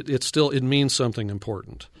 But it means something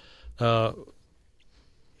important.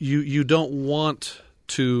 You don't want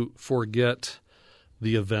to forget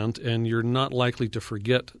the event, and you're not likely to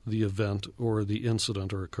forget the event or the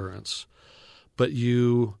incident or occurrence. But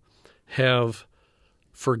you have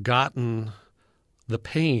forgotten the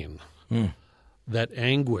pain, that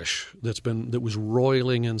anguish that was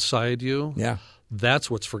roiling inside you. Yeah.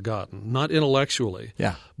 That's what's forgotten, not intellectually.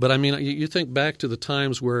 Yeah. But I mean, you think back to the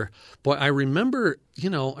times where, boy, I remember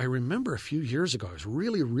a few years ago, I was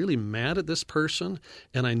really, really mad at this person,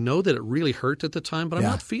 and I know that it really hurt at the time, but I'm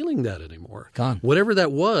not feeling that anymore. Gone. Whatever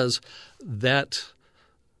that was, that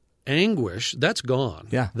anguish, that's gone.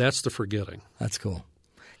 Yeah. That's the forgetting. That's cool.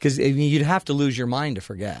 Because you'd have to lose your mind to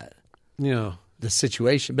forget. Yeah. The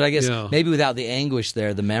situation. But I guess maybe without the anguish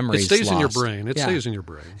there, the memory stays lost. in your brain. It stays in your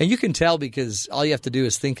brain. And you can tell because all you have to do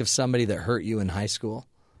is think of somebody that hurt you in high school,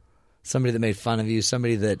 somebody that made fun of you,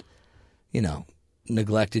 somebody that,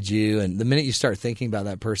 neglected you. And the minute you start thinking about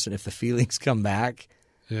that person, if the feelings come back,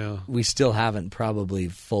 we still haven't probably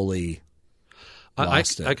fully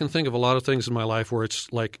lost it. I can think of a lot of things in my life where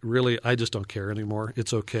it's like, really, I just don't care anymore.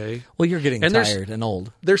 It's okay. Well, you're getting tired and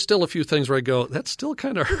old. There's still a few things where I go, that still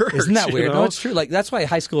kind of hurts. Isn't that weird? No, it's true. Like that's why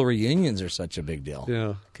high school reunions are such a big deal.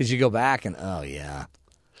 Yeah. Because you go back and, I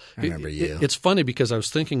remember you. It's funny because I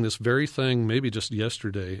was thinking this very thing maybe just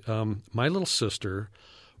yesterday. My little sister,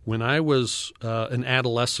 when I was an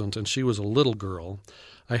adolescent and she was a little girl,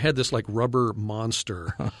 I had this like rubber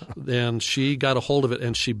monster, and she got a hold of it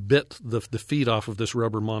and she bit the feet off of this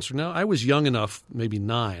rubber monster. Now, I was young enough, maybe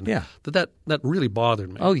 9, that really bothered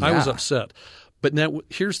me. Oh, yeah. I was upset. But now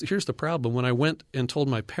here's the problem. When I went and told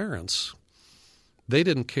my parents, they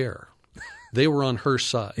didn't care. They were on her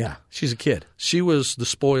side. Yeah, she's a kid. She was the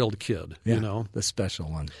spoiled kid, the special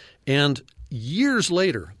one. And years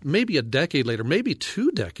later, maybe a decade later, maybe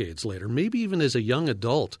 2 decades later, maybe even as a young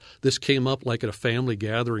adult, this came up like at a family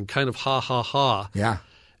gathering, kind of ha, ha, ha. Yeah.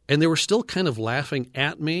 And they were still kind of laughing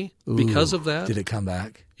at me because of that. Did it come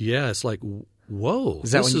back? Yeah, it's like, whoa,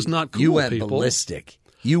 this is not cool, you went people. Ballistic.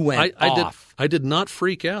 You went off. I did not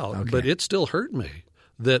freak out, but it still hurt me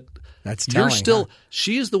that That's you're telling, still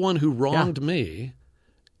she is the one who wronged me.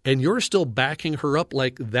 And you're still backing her up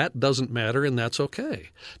like that doesn't matter and that's okay.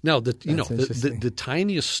 Now, the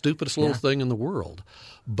tiniest, stupidest little thing in the world,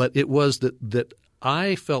 but it was that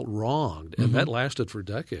I felt wronged, and that lasted for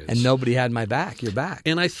decades. And nobody had my back. Your back.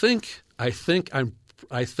 And I think I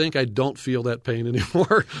don't feel that pain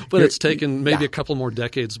anymore. But it's taken maybe a couple more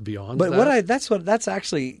decades beyond. But that. that's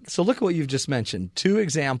actually. So look at what you've just mentioned. 2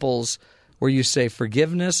 examples where you say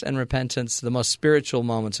forgiveness and repentance, the most spiritual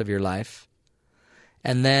moments of your life.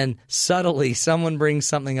 And then subtly someone brings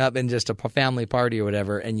something up in just a family party or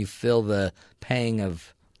whatever, and you feel the pang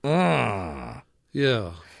of,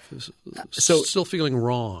 Yeah. So still feeling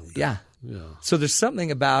wronged. Yeah. Yeah. So there's something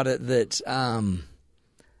about it that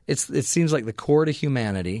it seems like the core to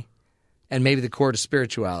humanity and maybe the core to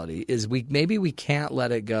spirituality is maybe we can't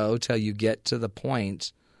let it go till you get to the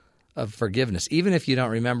point of forgiveness. Even if you don't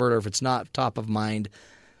remember it or if it's not top of mind,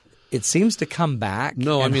 it seems to come back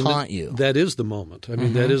haunt you. That is the moment. I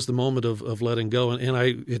mean, that is the moment of letting go. And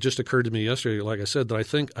it just occurred to me yesterday, like I said,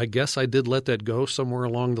 that I guess I did let that go somewhere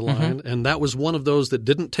along the line. And that was one of those that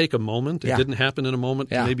didn't take a moment. It didn't happen in a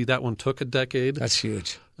moment. Yeah. Maybe that one took a decade. That's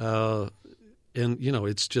huge. And,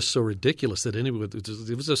 it's just so ridiculous that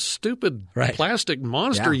it was a stupid plastic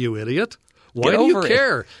monster, you idiot. Why do you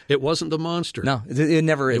care? It wasn't the monster. No, it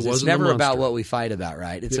never is. It's never about what we fight about,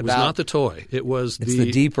 right? It was not the toy. It was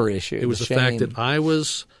the deeper issue. It was the fact that I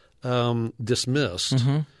was dismissed,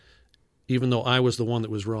 even though I was the one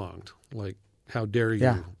that was wronged. Like, how dare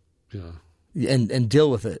you? Yeah. And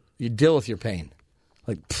deal with it. You deal with your pain.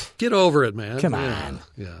 Like, get over it, man. Come on.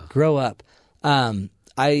 Yeah. Grow up.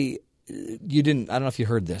 You didn't. I don't know if you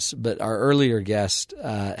heard this, but our earlier guest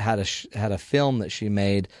had a film that she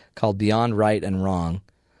made called Beyond Right and Wrong: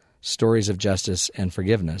 Stories of Justice and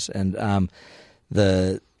Forgiveness. And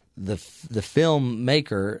the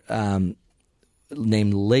filmmaker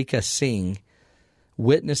named Leka Singh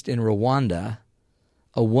witnessed in Rwanda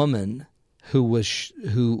a woman who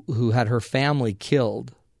had her family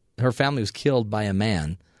killed. Her family was killed by a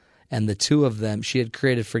man. And the 2 of them, she had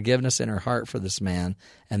created forgiveness in her heart for this man,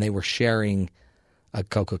 and they were sharing a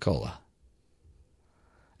Coca-Cola.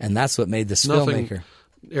 And that's what made this filmmaker.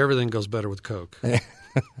 Everything goes better with Coke.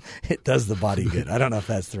 It does the body good. I don't know if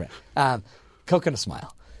that's the right. Coke and a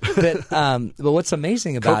smile. But what's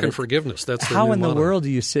amazing about Coke and forgiveness. That's how new in motto. The world do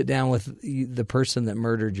you sit down with the person that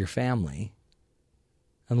murdered your family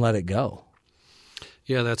and let it go?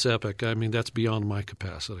 Yeah, that's epic. I mean, that's beyond my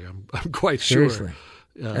capacity. I'm quite sure. Seriously.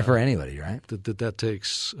 For anybody, right? That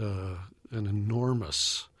takes an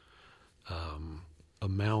enormous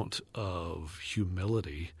amount of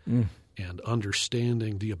humility and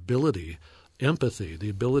understanding, empathy, the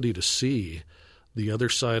ability to see the other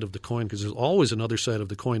side of the coin, because there's always another side of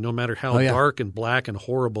the coin. No matter how dark and black and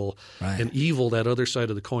horrible and evil that other side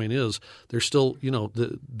of the coin is, there's still,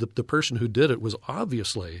 the person who did it was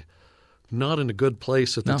obviously not in a good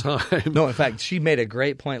place at the time. No, in fact, she made a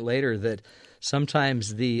great point later that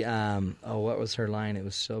sometimes what was her line? It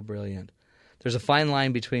was so brilliant. There's a fine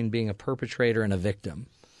line between being a perpetrator and a victim.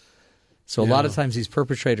 So a lot of times these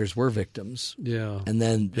perpetrators were victims. Yeah. And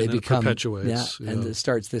then they become – perpetuates. Yeah, and it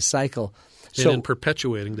starts this cycle. And in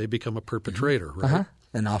perpetuating, they become a perpetrator, right? Uh-huh.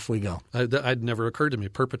 And off we go. I'd never occurred to me.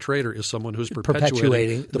 Perpetrator is someone who's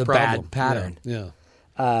perpetuating the problem. Bad pattern.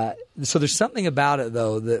 Yeah. So there's something about it,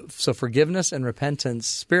 though. So forgiveness and repentance,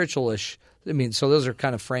 spiritual-ish. I mean, so those are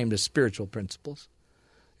kind of framed as spiritual principles.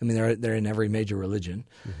 I mean, they're in every major religion.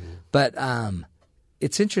 Mm-hmm. But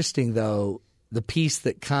it's interesting, though, the peace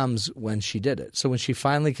that comes when she did it. So when she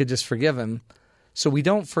finally could just forgive him. So we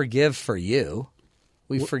don't forgive for you.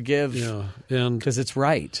 We forgive because it's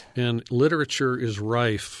right. And literature is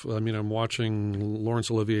rife. I mean, I'm watching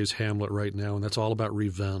Laurence Olivier's Hamlet right now, and that's all about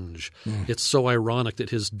revenge. It's so ironic that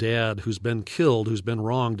his dad, who's been killed, who's been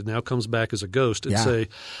wronged, now comes back as a ghost and say,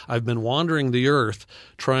 I've been wandering the earth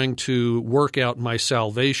trying to work out my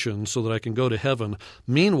salvation so that I can go to heaven.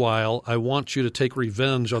 Meanwhile, I want you to take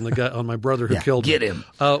revenge on the guy, on my brother who killed me. Get him.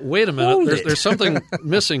 Wait a minute. There's something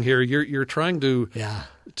missing here. You're trying to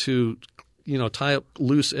tie up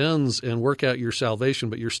loose ends and work out your salvation,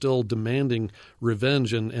 but you're still demanding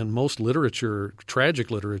revenge. And most literature,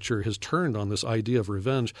 tragic literature, has turned on this idea of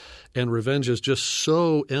revenge. And revenge is just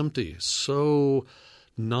so empty, so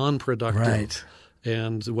non-productive. Right.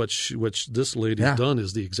 And what this lady's done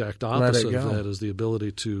is the exact opposite of that, is the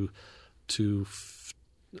ability to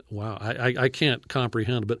wow, I can't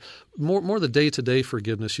comprehend. But more the day-to-day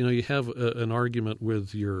forgiveness. You have an argument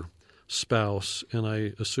with your spouse, and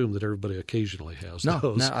I assume that everybody occasionally has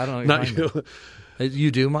those. No, I don't. Not you.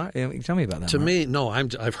 You do, Mark? Tell me about that. To Mark. Me, no.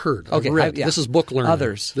 I've heard. Okay, I've read. This is book learning.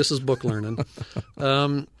 Others. This is book learning.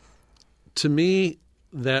 To me,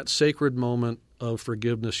 that sacred moment of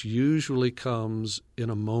forgiveness usually comes in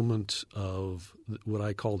a moment of what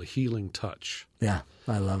I call the healing touch. Yeah,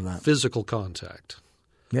 I love that. Physical contact.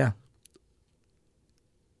 Yeah.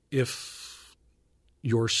 If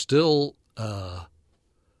you're still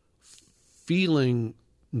feeling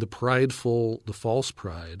the false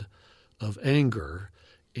pride of anger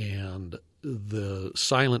and the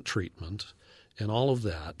silent treatment and all of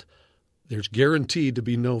that, there's guaranteed to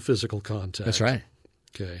be no physical contact. That's right.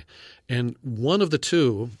 Okay. And one of the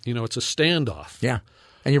two, it's a standoff. Yeah.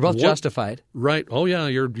 And you're both justified. Right. Oh, yeah.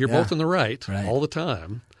 You're both in the right all the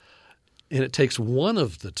time. And it takes one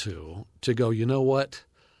of the two to go, you know what?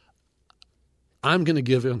 I'm going to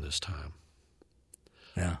give in this time.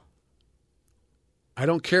 Yeah. I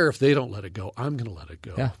don't care if they don't let it go. I'm going to let it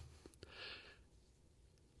go. Yeah.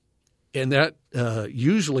 And that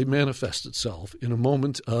usually manifests itself in a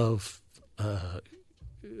moment of a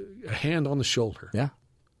hand on the shoulder. Yeah.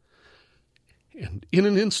 And in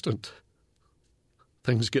an instant,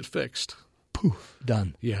 things get fixed. Poof,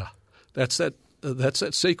 done. Yeah. That's that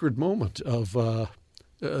sacred moment of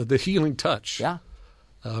the healing touch. Yeah.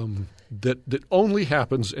 That only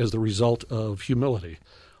happens as the result of humility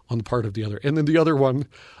on the part of the other. And then the other one,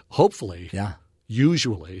 hopefully,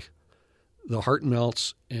 usually, the heart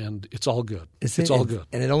melts and it's all good. It's all good.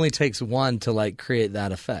 And it only takes one to create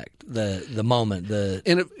that effect, the moment.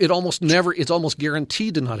 And it almost never – it's almost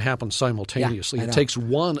guaranteed to not happen simultaneously. It takes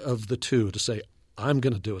one of the two to say, I'm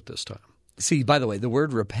going to do it this time. See, by the way, the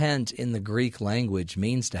word repent in the Greek language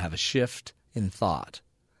means to have a shift in thought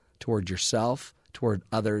toward yourself, toward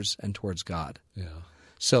others, and towards God. Yeah.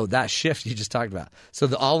 So that shift you just talked about. So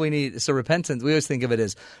all we need – so repentance, we always think of it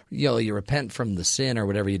as, you repent from the sin or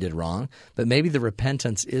whatever you did wrong, but maybe the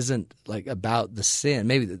repentance isn't about the sin.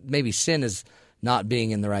 Maybe sin is not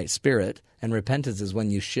being in the right spirit, and repentance is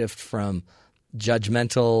when you shift from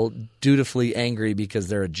judgmental, dutifully angry because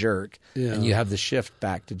they're a jerk, and you have the shift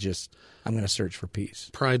back to just – I'm going to search for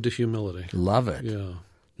peace. Pride to humility. Love it. Yeah.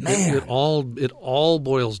 Man. It all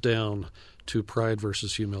boils down to pride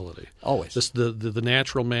versus humility. Always. The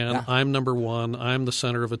natural man, yeah. I'm number one. I'm the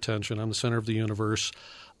center of attention. I'm the center of the universe.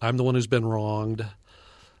 I'm the one who's been wronged.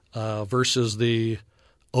 Versus the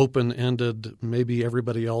open-ended, maybe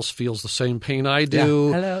everybody else feels the same pain I do.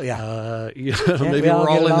 Yeah. Hello, yeah. Maybe we're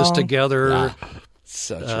all in this together. Yeah.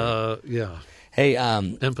 So true. Yeah. Hey,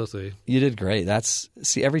 empathy. You did great.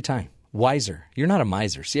 Every time. Wiser. You're not a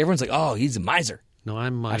miser. See, everyone's like, oh, he's a miser. No,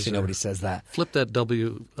 I'm a miser. Actually, nobody says that. Flip that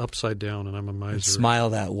W upside down, and I'm a miser. And smile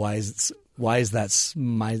that wise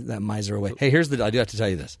that miser away. Hey, I do have to tell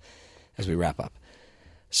you this as we wrap up.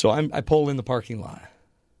 So I pull in the parking lot.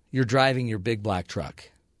 you're driving your big black truck.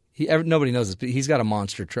 Nobody knows this, but he's got a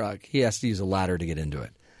monster truck. He has to use a ladder to get into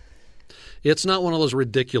it. It's not one of those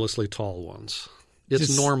ridiculously tall ones.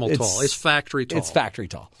 It's normal tall. It's factory tall. It's factory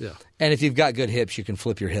tall. Yeah. And if you've got good hips, you can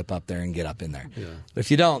flip your hip up there and get up in there. Yeah. But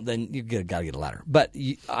if you don't, then you got to get a ladder. But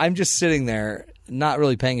I'm just sitting there, not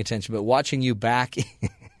really paying attention, but watching you back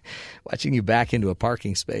into a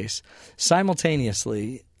parking space.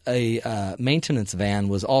 Simultaneously, a maintenance van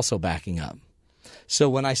was also backing up. So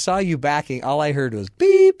when I saw you backing, all I heard was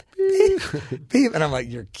beep, beep, beep. And I'm like,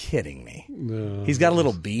 you're kidding me. No. He's got a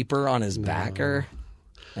little beeper on his backer.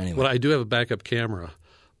 Anyway. Well, I do have a backup camera.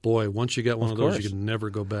 Boy, once you get one of those, you can never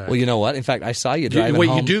go back. Well, you know what? In fact, I saw you driving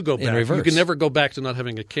home you do go back. in reverse. You can never go back to not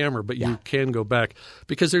having a camera, but you can go back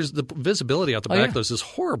because there's the visibility out the back of those is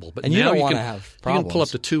horrible. But and now you don't you want can to have problems. You can pull up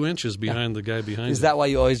to 2 inches behind the guy behind you. Is that why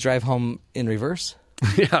you always drive home in reverse?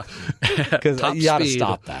 Yeah. Because you got to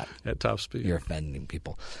stop that. At top speed. You're offending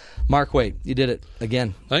people. Mark, wait. You did it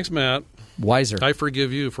again. Thanks, Matt. Wiser. I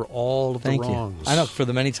forgive you for all of the wrongs. I know, for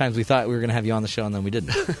the many times we thought we were going to have you on the show and then we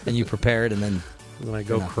didn't. And you prepared and then... And then I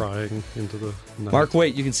go crying into the night. Mark,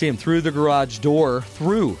 wait. You can see him through the garage door,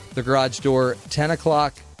 10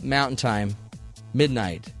 o'clock Mountain Time,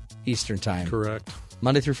 midnight Eastern Time. Correct.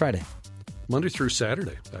 Monday through Friday. Monday through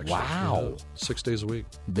Saturday, actually. Wow. 6 days a week.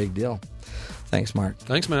 Big deal. Thanks, Mark.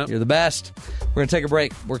 Thanks, Matt. You're the best. We're going to take a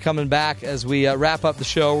break. We're coming back as we wrap up the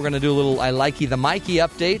show. We're going to do a little I Likey the Mikey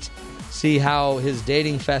update, see how his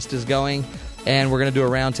dating fest is going, and we're going to do a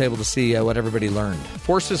roundtable to see what everybody learned.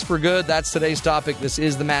 Forces for Good, that's today's topic. This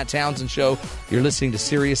is the Matt Townsend Show. You're listening to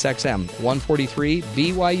Sirius XM 143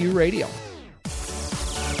 BYU Radio.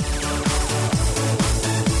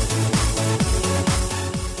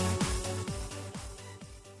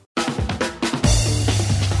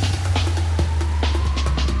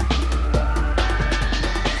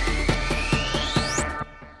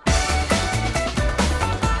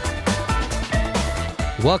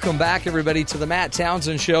 Welcome back, everybody, to the Matt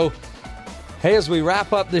Townsend Show. Hey, as we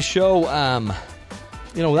wrap up this show,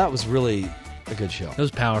 that was really a good show. It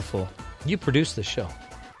was powerful. You produced the show.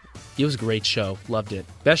 It was a great show. Loved it.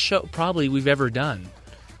 Best show probably we've ever done.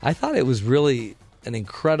 I thought it was really an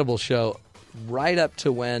incredible show right up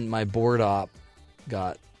to when my board op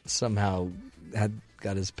got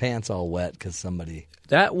his pants all wet because somebody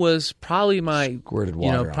That was probably my squirted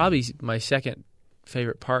water probably my second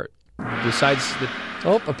favorite part. Besides the...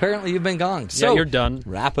 Oh, apparently you've been gonged. So, you're done.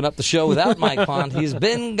 Wrapping up the show without Mike Pond. He's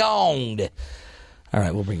been gonged. All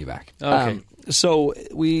right, we'll bring you back. Okay. So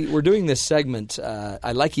we're doing this segment,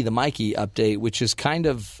 I Likey the Mikey update, which is kind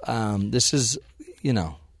of, this is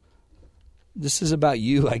about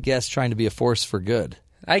you, I guess, trying to be a force for good.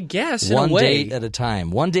 I guess, in a way. One date at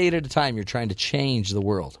a time, you're trying to change the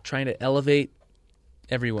world. Trying to elevate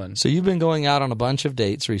everyone. So you've been going out on a bunch of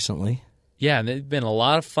dates recently. Yeah, and it's been a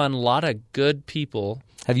lot of fun, a lot of good people.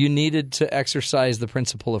 Have you needed to exercise the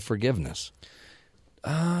principle of forgiveness?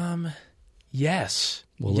 Yes.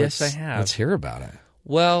 Well, yes, I have. Let's hear about it.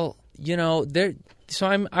 Well, so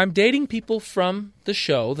I'm dating people from the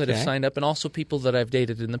show that have signed up, and also people that I've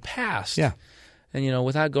dated in the past. Yeah. And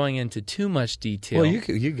without going into too much detail. Well,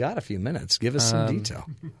 you got a few minutes. Give us some detail.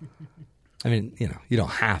 I mean, you don't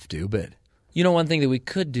have to, but. One thing that we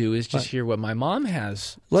could do is just hear what my mom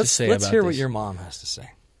has to say about this. Let's hear what your mom has to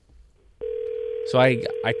say. So I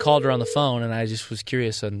called her on the phone, and I just was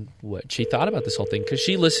curious on what she thought about this whole thing, because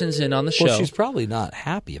she listens in on the show. Well, she's probably not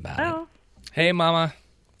happy about it. Hey, Mama.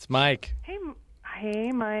 It's Mike.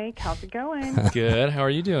 Hey, Mike. How's it going? Good. How are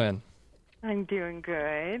you doing? I'm doing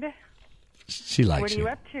good. She likes What are you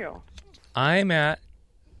up to? I'm at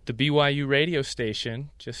the BYU radio station,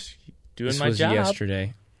 just doing my job. This was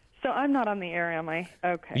yesterday. So I'm not on the air, am I?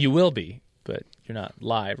 Okay. You will be, but you're not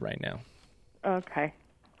live right now. Okay.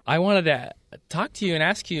 I wanted to talk to you and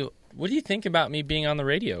ask you, what do you think about me being on the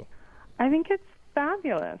radio? I think it's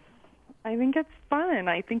fabulous. I think it's fun.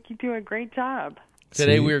 I think you do a great job.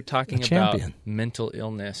 Today we were talking about mental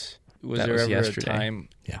illness. Was there ever yesterday. A time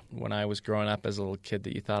when I was growing up as a little kid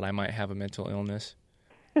that you thought I might have a mental illness?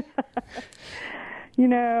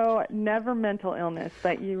 Never mental illness,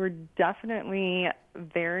 but you were definitely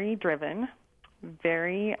very driven,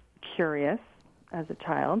 very curious as a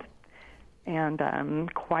child,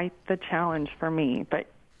 and quite the challenge for me. But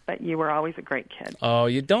you were always a great kid. Oh,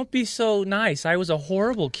 you don't be so nice. I was a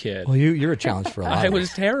horrible kid. Well, you're a challenge for a lot. I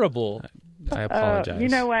was terrible. I apologize. You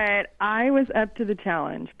know what? I was up to the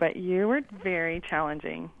challenge, but you were very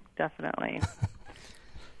challenging, definitely.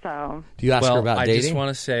 So, do you ask her about dating? I just want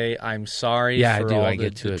to say I'm sorry for all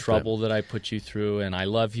the trouble that I put you through, and I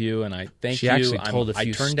love you, and I thank she you. Actually told a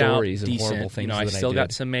few stories and horrible things. I still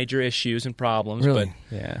got some major issues and problems, really?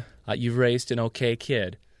 But you've raised an okay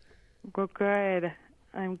kid. Well, good.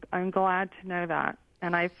 I'm glad to know that,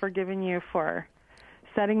 and I've forgiven you for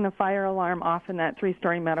setting the fire alarm off in that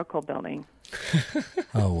 3-story medical building.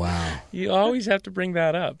 Oh, wow. You always have to bring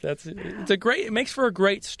that up. It makes for a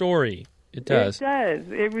great story. It does. It does.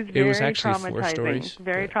 It was actually traumatizing. 4 stories.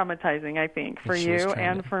 Very traumatizing, I think, for you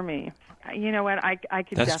and for me. You know what? I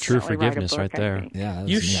could That's definitely true forgiveness write a book, right there. Yeah,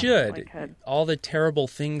 you should. All the terrible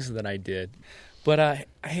things that I did. But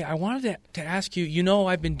I wanted to ask you,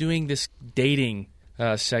 I've been doing this dating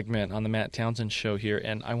segment on the Matt Townsend Show here,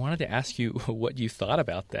 and I wanted to ask you what you thought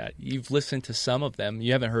about that. You've listened to some of them.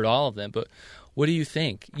 You haven't heard all of them, but what do you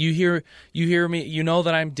think? You hear me, you know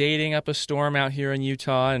that I'm dating up a storm out here in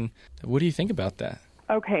Utah, and what do you think about that?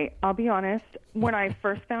 Okay, I'll be honest. When I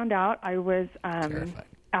first found out, I was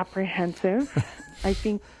apprehensive. I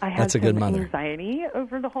think I had some anxiety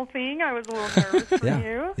over the whole thing. I was a little nervous for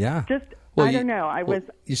you. Yeah. I don't know. I was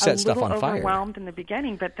you set a little stuff on overwhelmed in the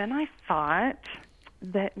beginning, but then I thought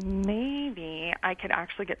that maybe I could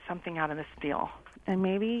actually get something out of this deal. And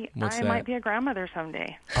maybe I might be a grandmother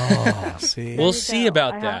someday. Oh, see. We'll see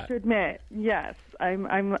about that. that. I have to admit, yes.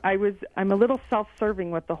 I'm a little self-serving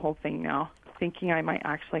with the whole thing now, thinking I might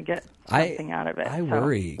actually get something out of it. I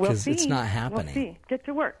worry because it's not happening. We'll see. Get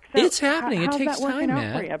to work. So it's happening. It takes time,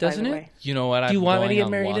 Matt, doesn't it? You know what? Do you want me to get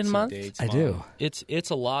married in a month? I do.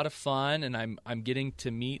 It's a lot of fun, and I'm getting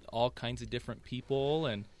to meet all kinds of different people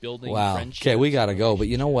and building friendships. Okay, we got to go. But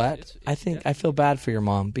you know what? I feel bad for your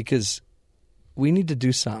mom because we need to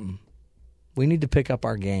do something. We need to pick up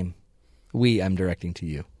our game. I'm directing to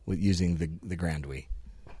you with using the grand we.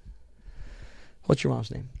 What's your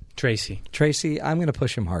mom's name? Tracy. Tracy, I'm going to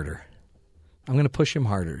push him harder. I'm going to push him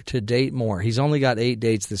harder to date more. He's only got 8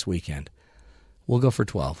 dates this weekend. We'll go for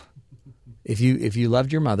 12. If you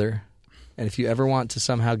loved your mother, and if you ever want to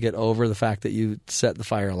somehow get over the fact that you set the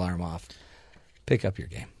fire alarm off, pick up your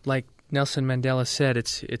game. Like Nelson Mandela said,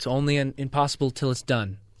 it's only impossible till it's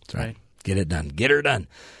done. That's right. Get it done. Get her done.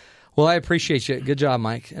 Well, I appreciate you. Good job,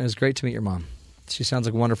 Mike. And it was great to meet your mom. She sounds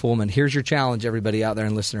like a wonderful woman. Here's your challenge, everybody out there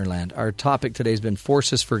in listener land. Our topic today has been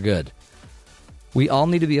forces for good. We all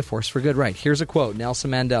need to be a force for good, right? Here's a quote,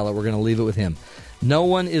 Nelson Mandela. We're going to leave it with him. No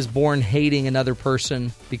one is born hating another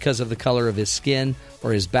person because of the color of his skin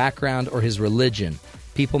or his background or his religion.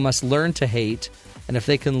 People must learn to hate, and if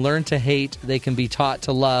they can learn to hate, they can be taught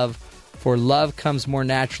to love, for love comes more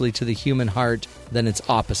naturally to the human heart than its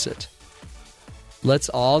opposite. Let's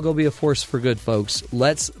all go be a force for good, folks.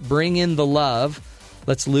 Let's bring in the love.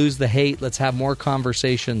 Let's lose the hate. Let's have more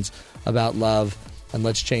conversations about love, and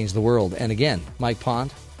let's change the world. And again, Mike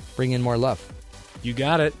Pond, bring in more love. You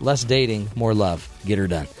got it. Less dating, more love. Get her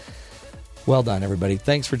done. Well done, everybody.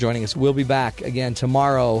 Thanks for joining us. We'll be back again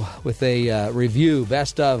tomorrow with a review,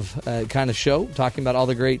 best of kind of show, talking about all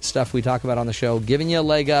the great stuff we talk about on the show, giving you a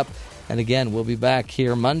leg up. And again, we'll be back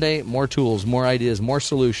here Monday. More tools, more ideas, more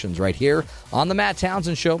solutions right here on the Matt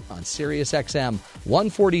Townsend Show on Sirius XM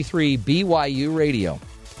 143 BYU Radio.